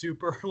Badger's like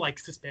super like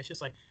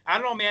suspicious. Like, I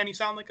don't know, man, you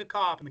sound like a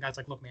cop. And the guy's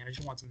like, look, man, I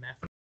just want some meth.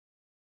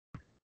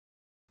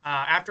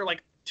 After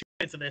like 2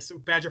 minutes of this,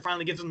 Badger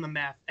finally gives him the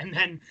meth, and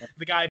then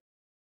the guy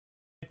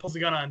pulls the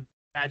gun on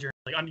Badger,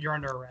 like, you're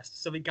under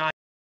arrest. So the guy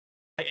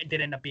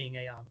did end up being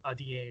a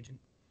DEA agent.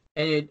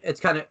 And it's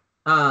kind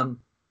of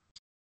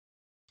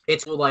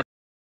it's like,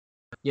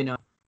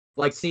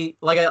 like, see,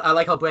 like I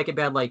like how Breaking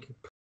Bad like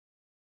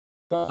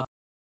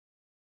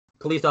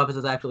police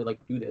officers actually like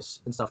do this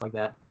and stuff like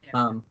that.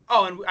 Yeah.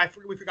 And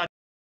we forgot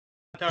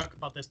to talk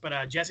about this,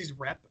 but Jesse's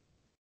rep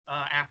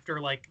after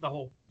like the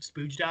whole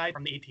spooge died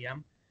from the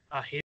ATM,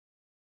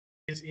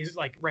 his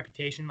like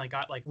reputation like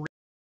got like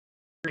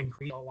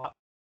increased a lot.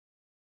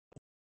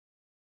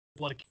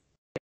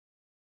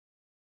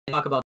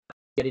 Talk about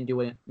getting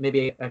into it.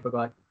 Maybe I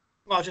forgot.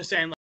 Well, I was just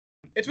saying, like,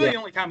 it's really the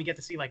only time you get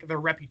to see like their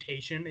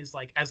reputation is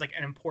like as like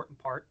an important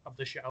part of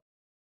the show.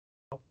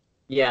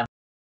 Yeah.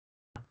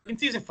 In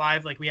season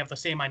 5, like we have the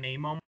 "Say My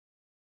Name" moment,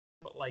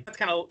 but like that's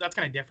kind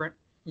of different.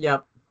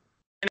 Yep.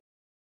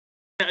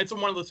 And it's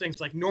one of those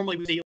things like normally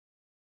we see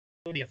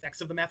the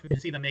effects of the meth, we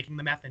see them making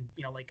the meth, and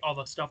like all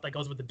the stuff that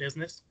goes with the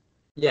business.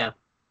 Yeah.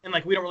 And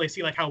like we don't really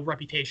see like how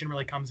reputation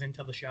really comes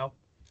into the show.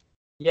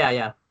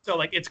 Yeah. So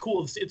like it's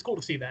cool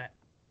to see that.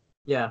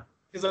 Yeah.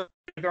 Because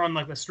they're on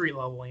like the street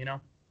level, And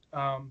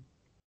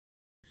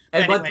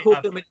anyway,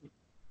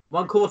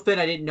 one cool thing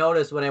I didn't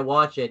notice when I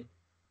watched it,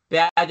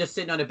 just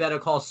sitting on a Better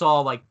Call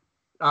Saul like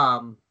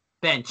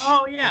bench.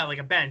 Oh yeah, like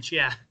a bench,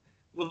 yeah.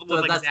 With so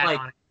like that's Zach like,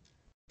 on it.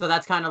 So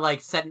that's kind of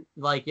like setting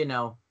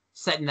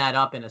that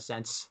up in a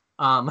sense.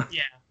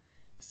 Yeah.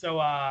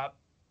 So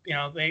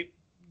they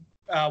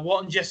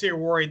Walt and Jesse are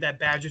worried that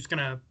Badger's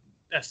gonna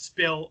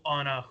spill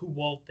on who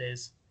Walt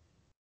is.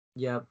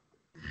 Yep.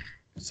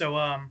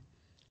 So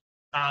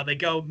they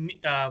go.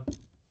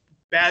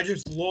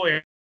 Badger's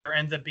lawyer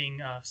ends up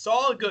being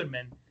Saul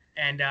Goodman,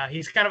 and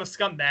he's kind of a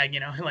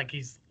scumbag, like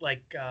he's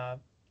like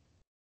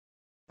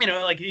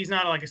like he's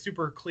not like a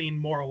super clean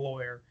moral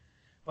lawyer,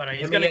 but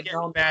he's gonna get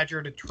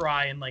Badger to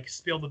try and like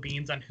spill the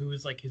beans on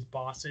who's like his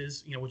boss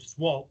is, which is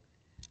Walt.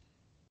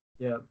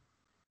 Yeah,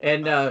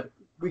 and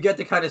we get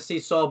to kind of see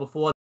Saul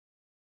before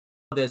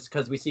this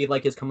because we see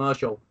like his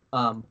commercial,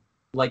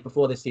 like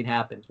before this scene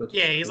happens.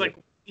 He's like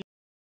he's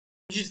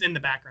just in the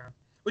background,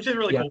 which is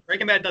really cool.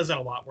 Breaking Bad does that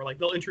a lot, where like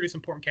they'll introduce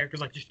important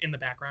characters like just in the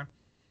background.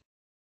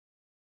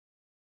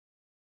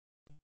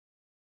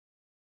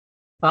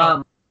 I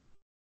want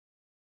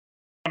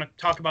to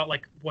talk about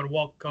like when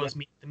Walt goes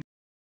meet the.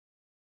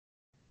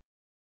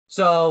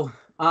 So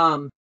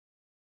I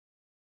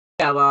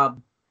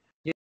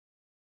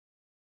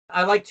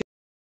like to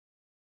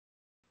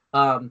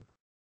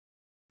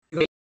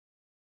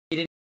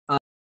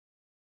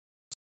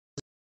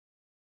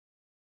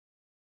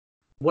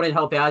wouldn't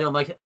help out. I don't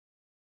like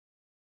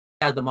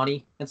has the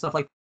money and stuff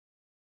like that.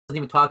 Doesn't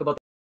even talk about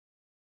that.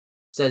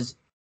 Says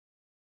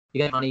you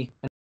get money,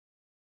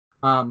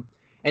 and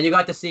you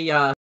got to see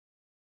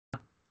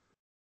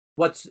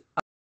what's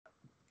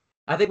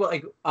I think what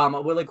like a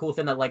really cool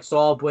thing that like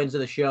Saul brings to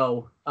the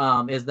show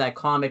is that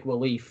comic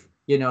relief,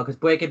 because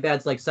Breaking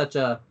Bad's like such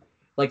a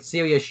like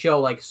serious show.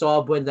 Like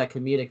Saul brings that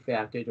comedic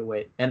factor to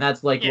it, and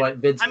that's like what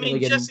Vince.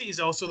 Jesse's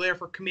also there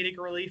for comedic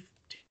relief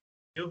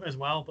too, as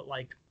well, but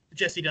like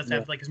Jesse does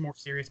have like his more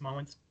serious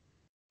moments.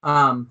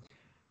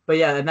 But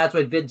yeah, and that's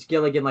what Vince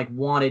Gilligan like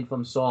wanted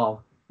from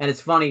Saul, and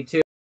it's funny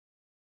too.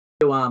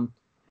 The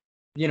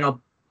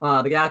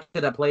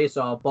actor that plays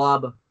Saul,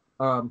 Bob,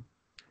 I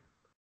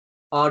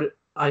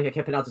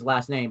can't pronounce his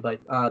last name, but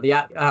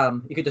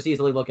you could just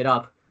easily look it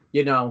up.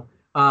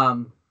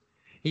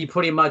 He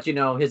pretty much,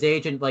 his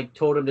agent like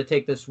told him to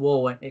take this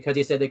role because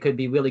he said it could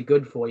be really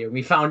good for you.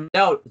 We found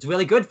out it's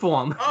really good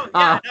for him. Oh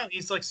yeah, no,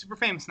 he's like super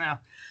famous now.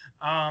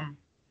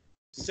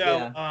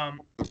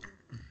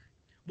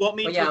 Walt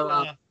meets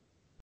with.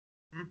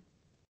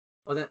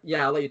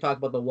 I'll let you talk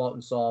about the Walt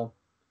and Saul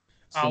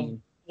scene.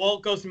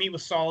 Walt goes to meet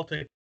with Saul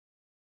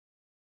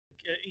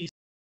he's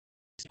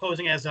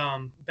posing as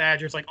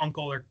Badger's like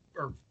uncle or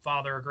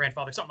father or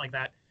grandfather, something like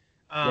that.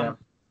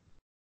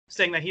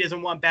 Saying that he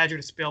doesn't want Badger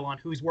to spill on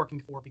who he's working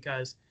for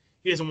because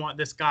he doesn't want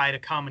this guy to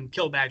come and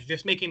kill Badger,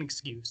 just making an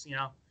excuse,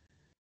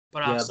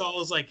 But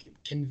Saul is like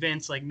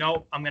convinced, like,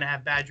 nope, I'm gonna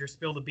have Badger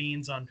spill the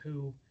beans on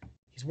who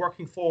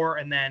working for,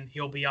 and then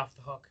he'll be off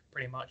the hook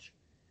pretty much.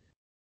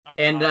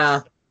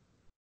 And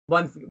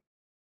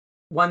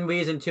one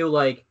reason too,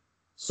 like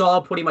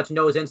Saul pretty much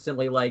knows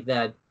instantly, like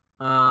that,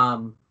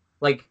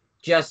 like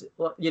Jesse,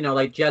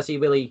 like Jesse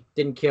really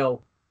didn't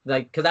kill,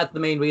 like, because that's the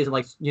main reason,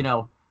 like,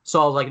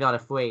 Saul's like not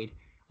afraid.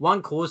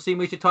 One cool scene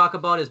we should talk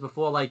about is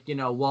before, like,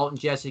 Walt and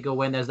Jesse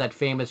go in. There's that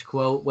famous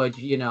quote where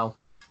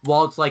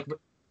Walt's like,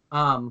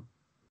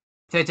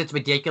 thinks it's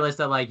ridiculous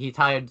that like he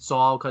hired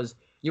Saul, because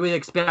you would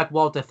expect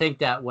Walt to think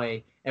that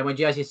way. And when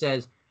Jesse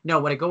says,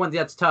 "No, when it goes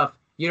that's tough,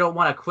 you don't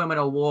want a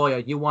criminal lawyer,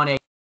 you want a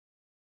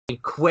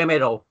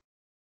criminal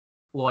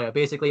lawyer,"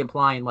 basically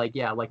implying like,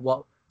 yeah, like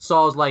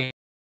Saul's like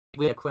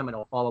a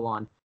criminal all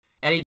along.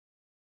 And he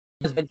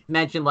has been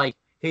mentioned like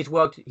he's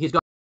got,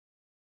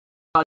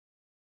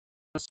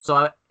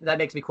 so that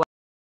makes me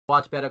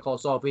watch Better Call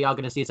Saul if we are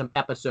going to see some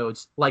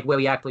episodes like where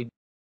he actually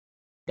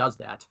does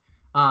that.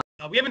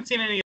 We haven't seen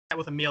any of that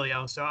with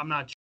Emilio, so I'm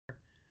not sure.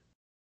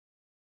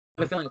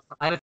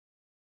 I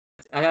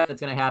have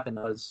it's going to happen,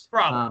 though.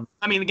 Probably.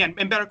 I mean, again,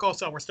 in Better Call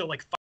Saul, we're still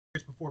like 5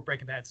 years before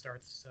Breaking Bad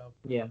starts, so.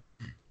 Yeah.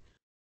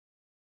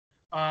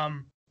 What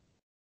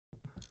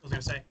was I going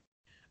to say?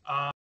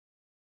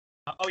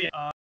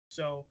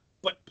 So,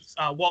 but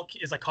Walt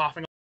is like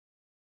coughing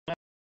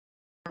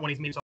when he's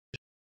meeting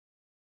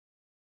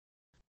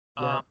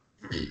Saul.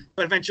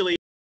 But eventually,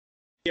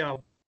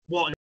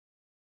 Walt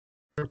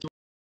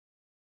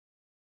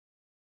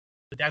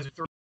the dads are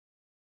throwing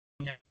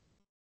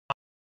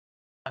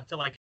to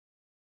like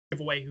give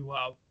away who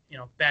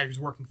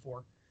Badger's working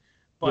for,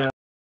 but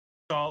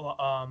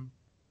Saul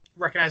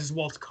recognizes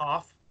Walt's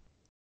cough.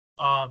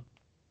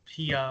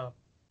 He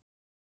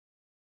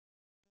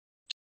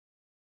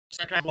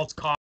recognizes Walt's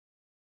cough.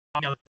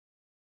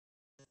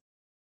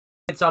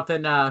 It's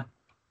something. I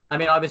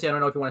mean, obviously, I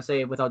don't know if you want to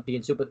say it without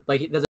being super.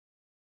 Like, there's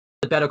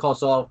a Better Call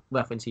Saul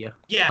reference here.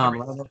 Yeah.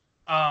 Do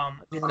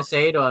you want to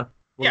say it or?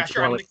 Yeah,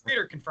 sure. I mean, the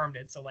creator confirmed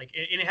it, so like,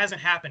 it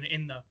hasn't happened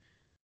in the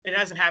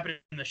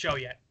show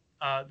yet.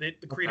 The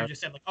creator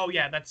just said like, oh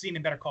yeah, that scene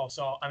in Better Call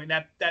Saul. I mean,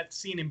 that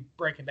scene in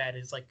Breaking Bad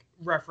is like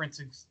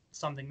referencing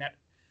something that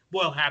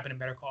will happen in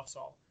Better Call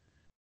Saul.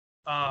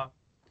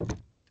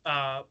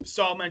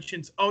 Saul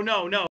mentions, oh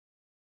no,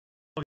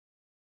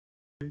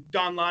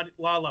 Don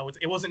Lalo,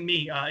 it wasn't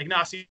me.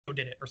 Ignacio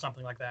did it or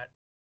something like that.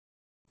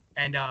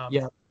 And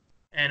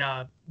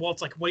and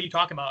Walt's like, what are you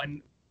talking about?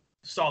 And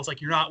Saul's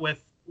like, you're not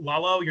with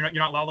Lalo, you're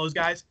not Lalo's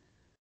guys.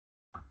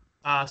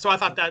 So I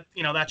thought that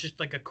that's just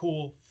like a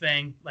cool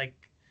thing. Like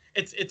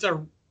it's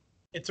a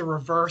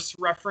reverse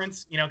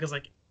reference, because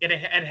like it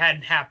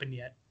hadn't happened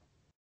yet.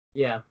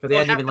 Yeah, because they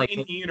hadn't even like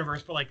in the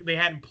universe, but like they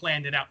hadn't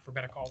planned it out for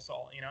Better Call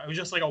Saul. It was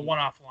just like a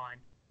one-off line.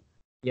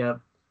 Yeah.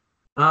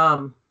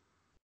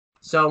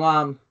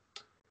 So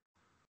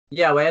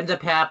yeah, what ends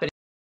up happening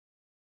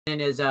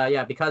is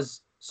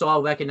because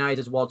Saul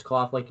recognizes Walt's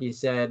cough, like he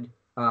said,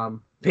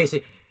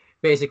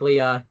 basically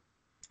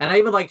and I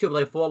even like to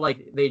like before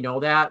like they know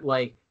that,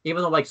 like,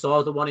 even though like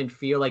Saul's the one in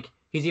fear, like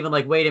he's even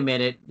like, wait a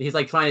minute, he's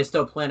like trying to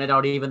still plan it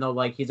out, even though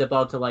like he's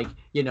about to like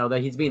that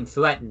he's being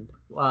threatened.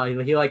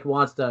 He like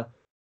wants to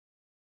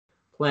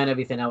plan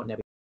everything out and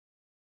everything.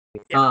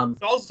 Yeah,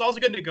 Saul's a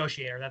good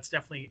negotiator. That's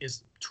definitely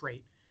his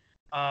trait.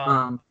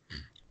 But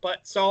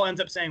Saul ends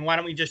up saying, why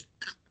don't we just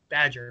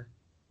Badger?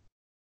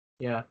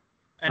 Yeah.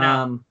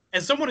 And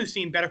as someone who's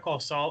seen Better Call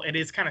Saul, it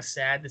is kind of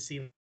sad to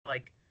see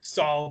like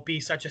Saul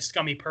be such a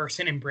scummy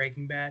person in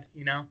Breaking Bad,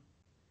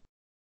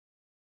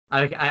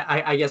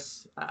 I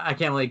guess I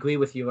can't really agree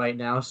with you right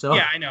now. So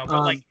yeah, I know,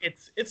 but like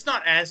it's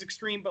not as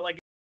extreme, but like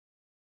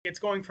it's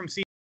going from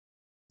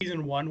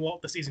season 1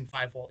 Walt to season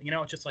 5 Walt.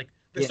 It's just like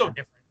they're so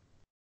different.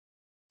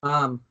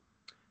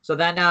 So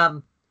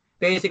then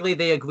basically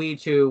they agreed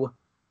to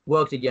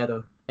work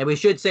together, and we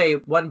should say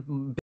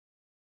one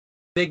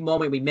big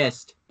moment we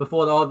missed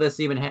before all this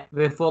even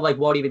before like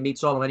Walt even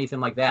meets Saul or anything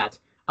like that.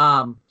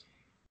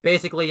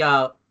 Basically,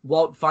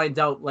 Walt finds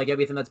out like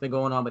everything that's been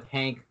going on with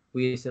Hank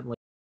recently,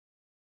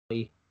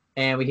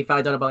 and he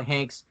finds out about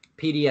Hank's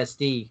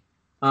PTSD.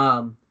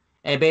 And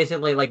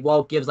basically, like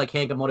Walt gives like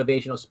Hank a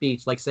motivational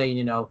speech, like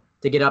saying,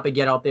 to get up and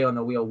get out there in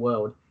the real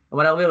world. And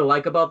what I really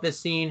like about this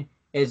scene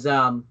is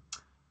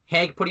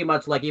Hank pretty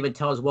much like even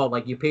tells Walt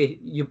like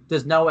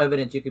there's no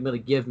evidence you can really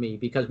give me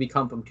because we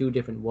come from 2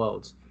 different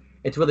worlds.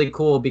 It's really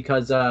cool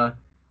because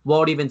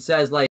Walt even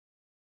says like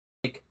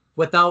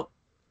without.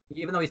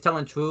 Even though he's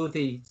telling truth,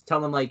 he's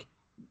telling like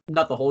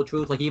not the whole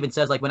truth. Like he even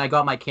says like when I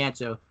got my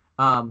cancer,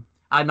 I'm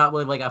not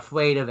really like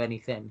afraid of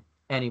anything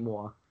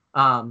anymore.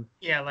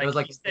 Yeah,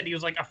 like he said he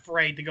was like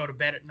afraid to go to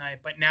bed at night,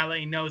 but now that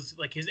he knows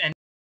like his end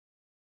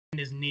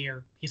is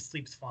near, he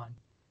sleeps fine.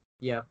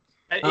 Yeah.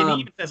 And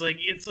he even says like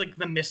it's like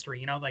the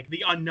mystery, like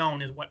the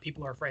unknown is what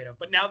people are afraid of.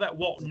 But now that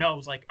Walt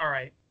knows, like, all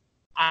right,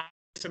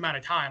 this amount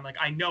of time, like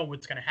I know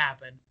what's gonna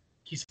happen.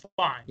 He's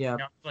fine. Yeah.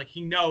 Like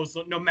he knows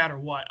no matter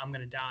what, I'm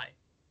gonna die.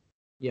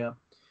 Yeah.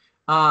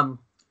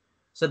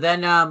 So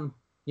then, Hank,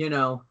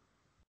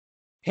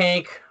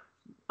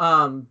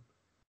 I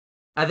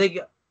think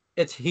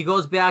he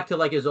goes back to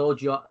like his old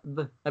job.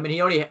 I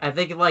mean, I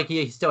think like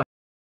he still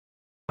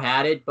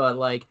at it, but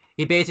like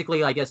he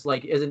basically, I guess,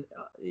 like isn't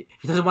he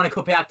doesn't want to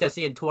go back to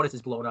seeing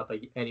tortoises blown up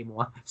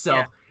anymore. So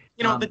yeah.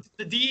 You know,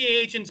 the DEA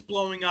agents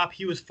blowing up,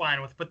 he was fine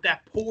with, but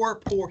that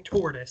poor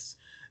tortoise,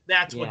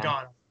 that's what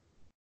got him.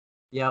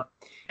 Yep.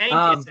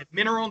 Hank is a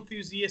mineral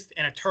enthusiast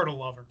and a turtle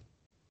lover.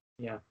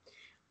 Yeah.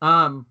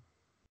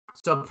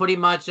 So pretty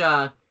much,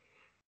 in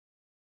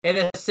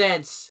a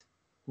sense,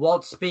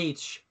 Walt's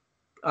speech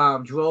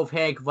drove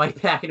Hank right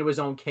back into his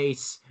own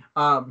case,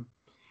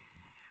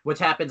 which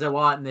happens a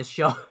lot in this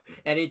show.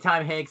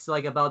 Anytime Hank's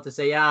like about to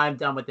say, "Yeah, I'm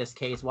done with this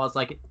case," Walt's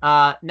like,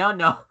 no.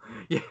 No,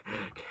 you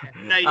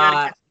gotta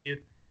catch it,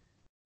 dude.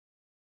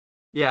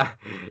 Yeah.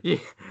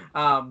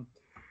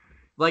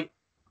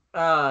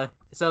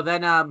 So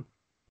then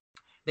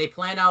they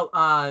plan out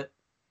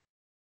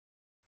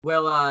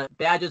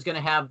Badger's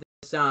gonna have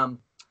this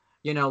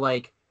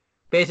like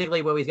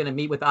basically where he's gonna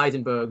meet with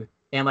Eisenberg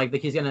and like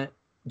he's gonna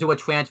do a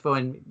transfer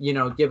and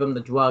give him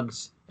the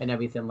drugs and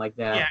everything like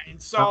that. Yeah,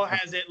 and Saul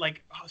has it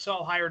like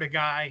Saul hired a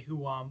guy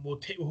who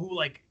who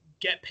like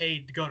get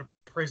paid to go to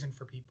prison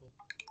for people.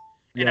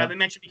 And they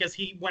mentioned because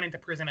he went into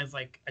prison as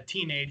like a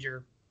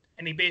teenager,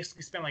 and he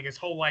basically spent like his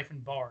whole life in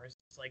bars.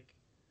 It's like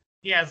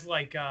he has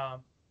like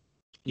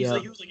he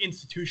was like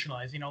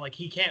institutionalized. Like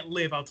he can't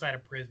live outside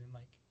of prison.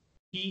 Like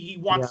he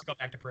wants to go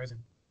back to prison.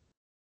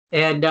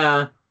 And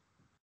they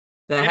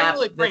don't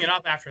really bring it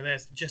up after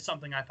this. Just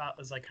something I thought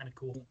was like kind of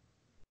cool.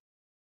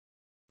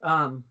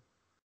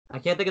 I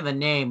can't think of the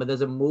name, but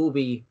there's a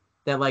movie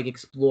that like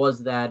explores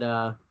that.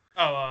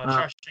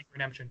 Shawshank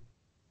Redemption.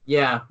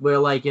 Yeah, where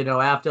like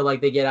after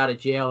like they get out of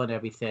jail and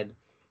everything,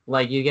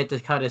 like you get to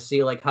kind of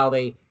see like how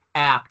they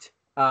act,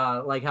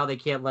 like how they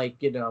can't like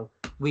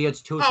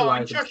reinstitutionalize. Oh,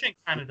 and Shawshank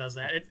kind of does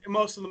that.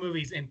 Most of the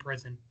movies in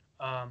prison.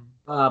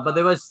 But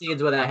there was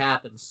scenes where that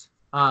happens.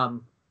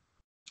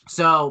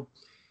 So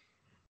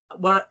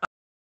what?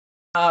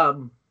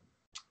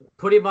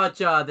 Pretty much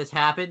this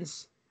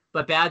happens.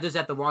 But Badger's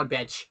at the wrong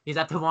bench. He's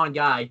at the wrong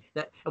guy.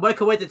 What a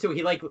coincidence too.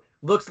 He like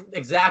looks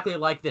exactly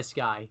like this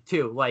guy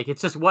too. Like it's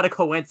just what a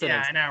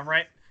coincidence. Yeah, I know,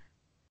 right?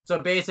 So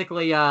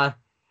basically, I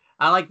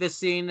like this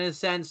scene in a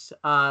sense.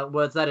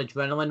 Was that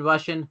adrenaline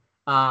rushing?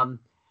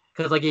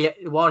 Because like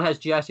Walt has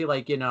Jesse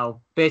like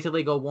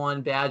basically go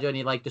warn Badger, and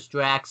he like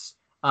distracts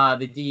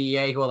the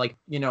DEA who are like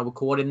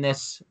recording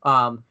this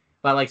by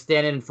like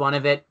standing in front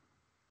of it.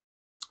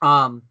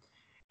 And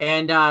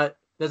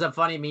there's a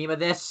funny meme of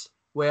this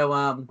where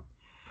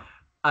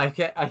I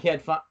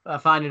can't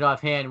find it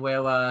offhand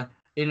where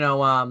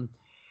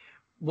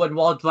when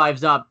Walt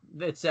drives up,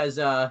 it says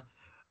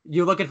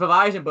 "You looking for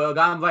Eisenberg?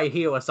 I'm right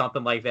here" or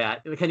something like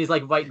that. And he's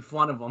like right in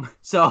front of him.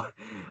 So,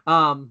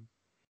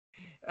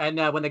 and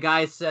when the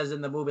guy says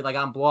in the movie like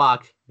 "I'm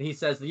blocked," he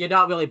says "You're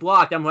not really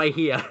blocked. I'm right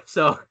here."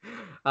 So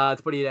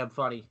it's pretty damn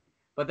funny.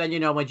 But then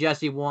when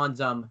Jesse warns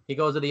him, he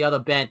goes to the other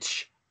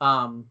bench,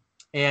 and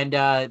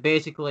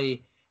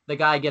basically the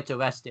guy gets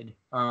arrested,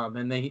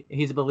 and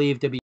he's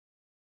believed to be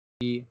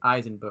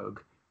Eisenberg.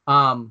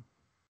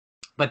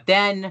 But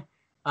then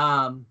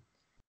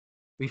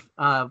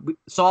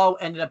Saul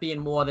ended up being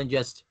more than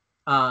just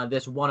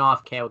this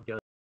one-off character.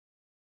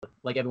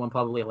 Like everyone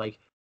probably like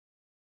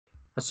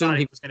assumed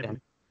he was gonna be.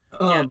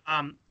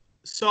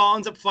 Saul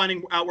ends up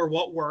finding out where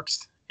Walt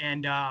works,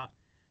 and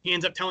he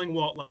ends up telling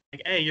Walt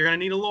like, "Hey, you're gonna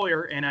need a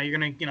lawyer, and you're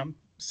gonna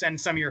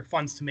send some of your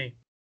funds to me."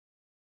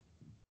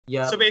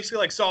 Yeah. So basically,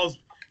 like Saul's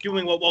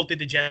doing what Walt did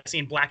to Jesse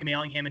and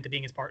blackmailing him into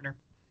being his partner.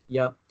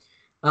 Yep.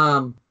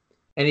 And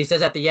he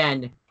says at the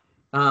end,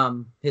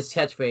 his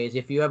catchphrase,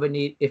 if you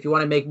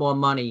want to make more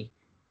money,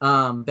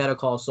 better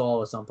call Saul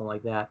or something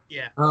like that.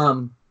 Yeah.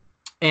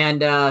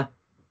 And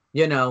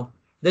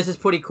this is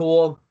pretty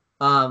cool.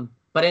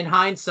 But in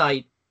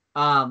hindsight,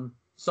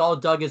 Saul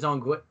dug his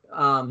own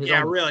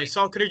really.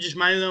 Saul could have just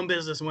minded his own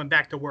business and went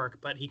back to work,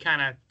 but he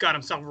kind of got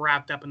himself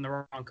wrapped up in the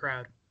wrong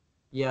crowd.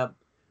 Yep.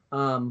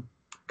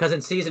 Because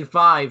in season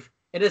 5,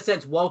 in a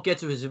sense, Walt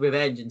gets his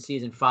revenge in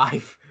season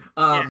 5.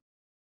 Yeah.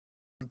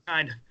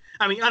 Kind of.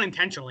 I mean,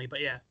 unintentionally,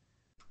 but yeah.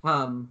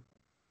 So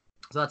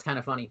that's kind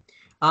of funny.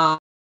 What's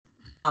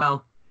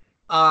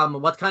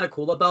kind of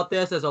cool about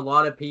this is a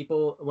lot of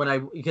people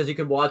because you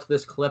can watch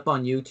this clip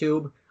on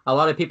YouTube. A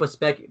lot of people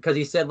because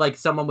he said like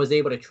someone was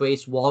able to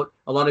trace Walt.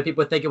 A lot of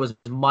people think it was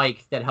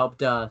Mike that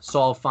helped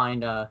Saul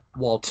find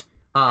Walt.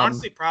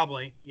 Honestly,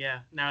 probably. Yeah.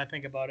 Now I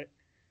think about it.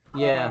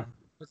 Yeah.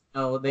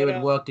 They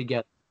would work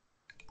together.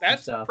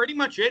 That's pretty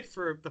much it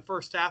for the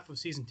first half of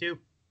season 2.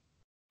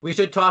 We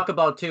should talk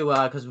about too,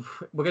 because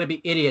we're gonna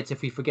be idiots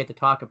if we forget to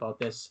talk about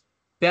this.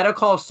 Better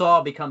Call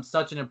Saul becomes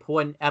such an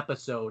important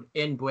episode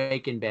in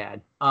Breaking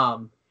Bad.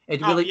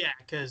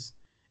 Because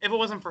if it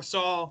wasn't for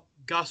Saul,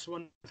 Gus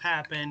wouldn't have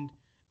happened.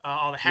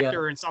 All the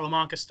Hector and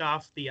Salamanca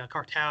stuff, the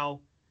cartel.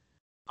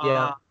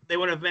 They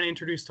would have been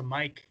introduced to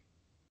Mike.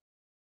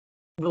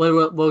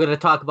 We're gonna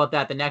talk about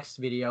that the next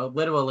video,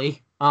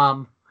 literally.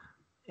 Pretty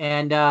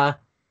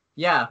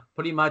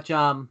much.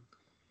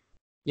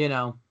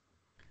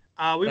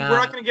 We're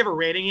not going to give a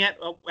rating yet.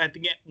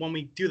 When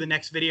we do the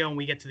next video and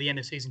we get to the end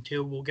of season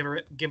 2, we'll give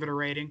it a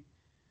rating.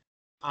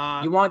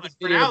 You want But this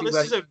for video now, to be this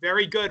ready? is a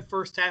very good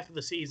first half of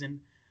the season.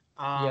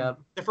 Yeah.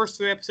 The first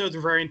 3 episodes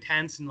were very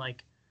intense, and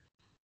like,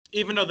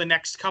 even though the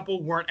next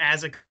couple weren't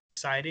as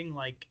exciting,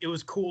 like it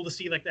was cool to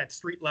see like that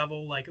street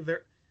level, like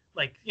they're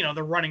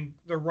running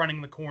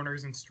the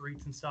corners and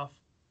streets and stuff.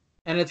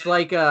 And it's And,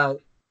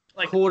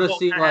 like cool to Walt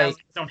see kind of has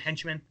like his own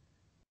henchmen.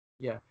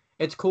 yeah,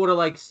 it's cool to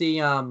like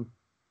see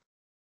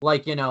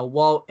like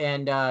Walt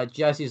and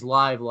Jesse's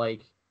live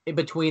like in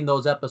between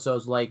those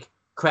episodes like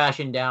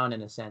crashing down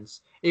in a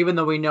sense. Even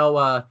though we know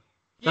the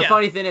Yeah,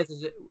 funny thing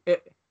is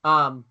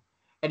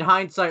in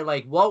hindsight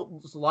like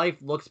Walt's life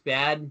looks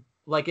bad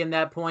like in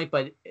that point,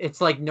 but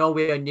it's like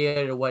nowhere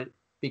near to what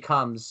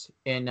becomes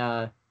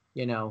in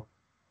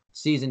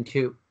season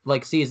 2,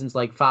 like season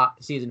 5.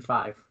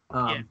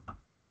 yeah.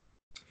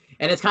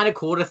 And it's kind of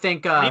cool to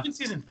think And even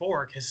season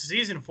 4, because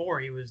season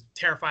 4 he was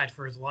terrified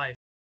for his life.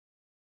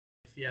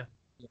 Yeah.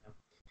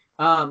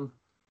 um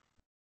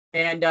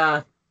and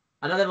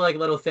another like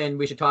little thing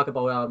we should talk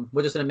about,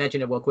 we're just gonna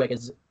mention it real quick,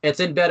 is it's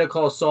in Better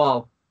Call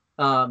Saul,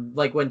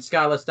 like when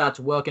Skylar starts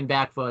working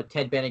back for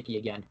Ted Beneke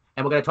again,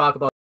 and we're gonna talk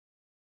about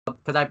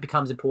because that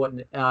becomes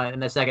important in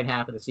the second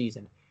half of the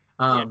season.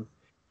 Yeah.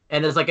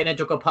 And there's like an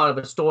integral part of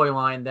a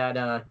storyline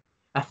that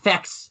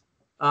affects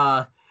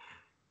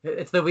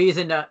it's the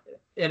reason that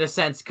in a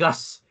sense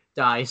Gus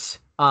dies.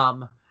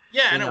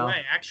 Yeah, in a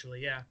way,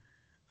 actually, yeah.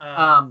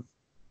 I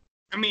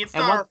mean, it's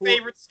not our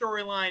favorite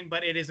storyline,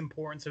 but it is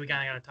important, so we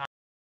kind of gotta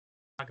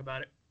talk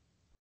about it.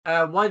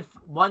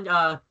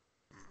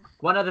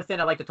 One other thing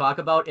I'd like to talk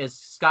about is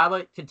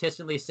Skylar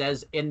consistently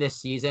says in this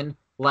season,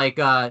 like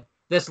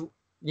this,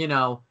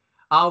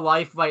 our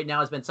life right now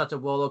has been such a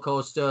roller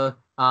coaster.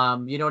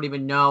 You don't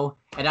even know,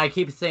 and I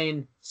keep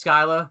saying,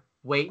 Skylar,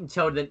 wait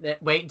until the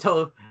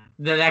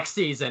next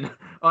season,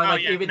 or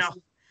like even. No.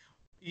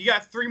 You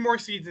got 3 more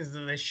seasons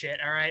of this shit.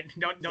 All right,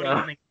 don't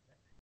even think.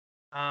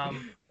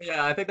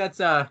 Yeah, I think that's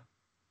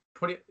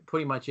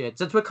pretty much it.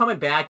 Since we're coming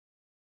back,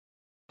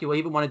 do we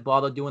even want to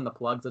bother doing the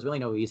plugs? There's really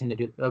no reason to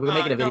do. We're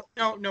making a video.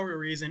 No real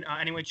reason.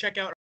 Anyway, check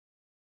out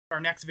our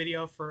next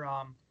video for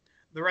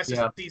the rest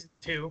of season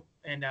 2,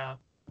 and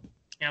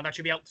that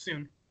should be out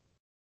soon.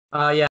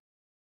 Yeah.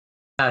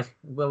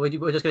 Well,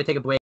 we're just gonna take a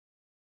break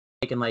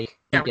and like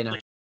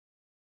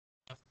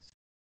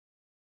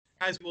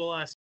guys,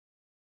 we'll see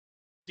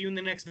you in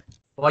the next.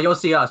 Well, you'll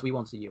see us. We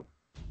won't see you.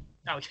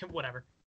 Oh, whatever.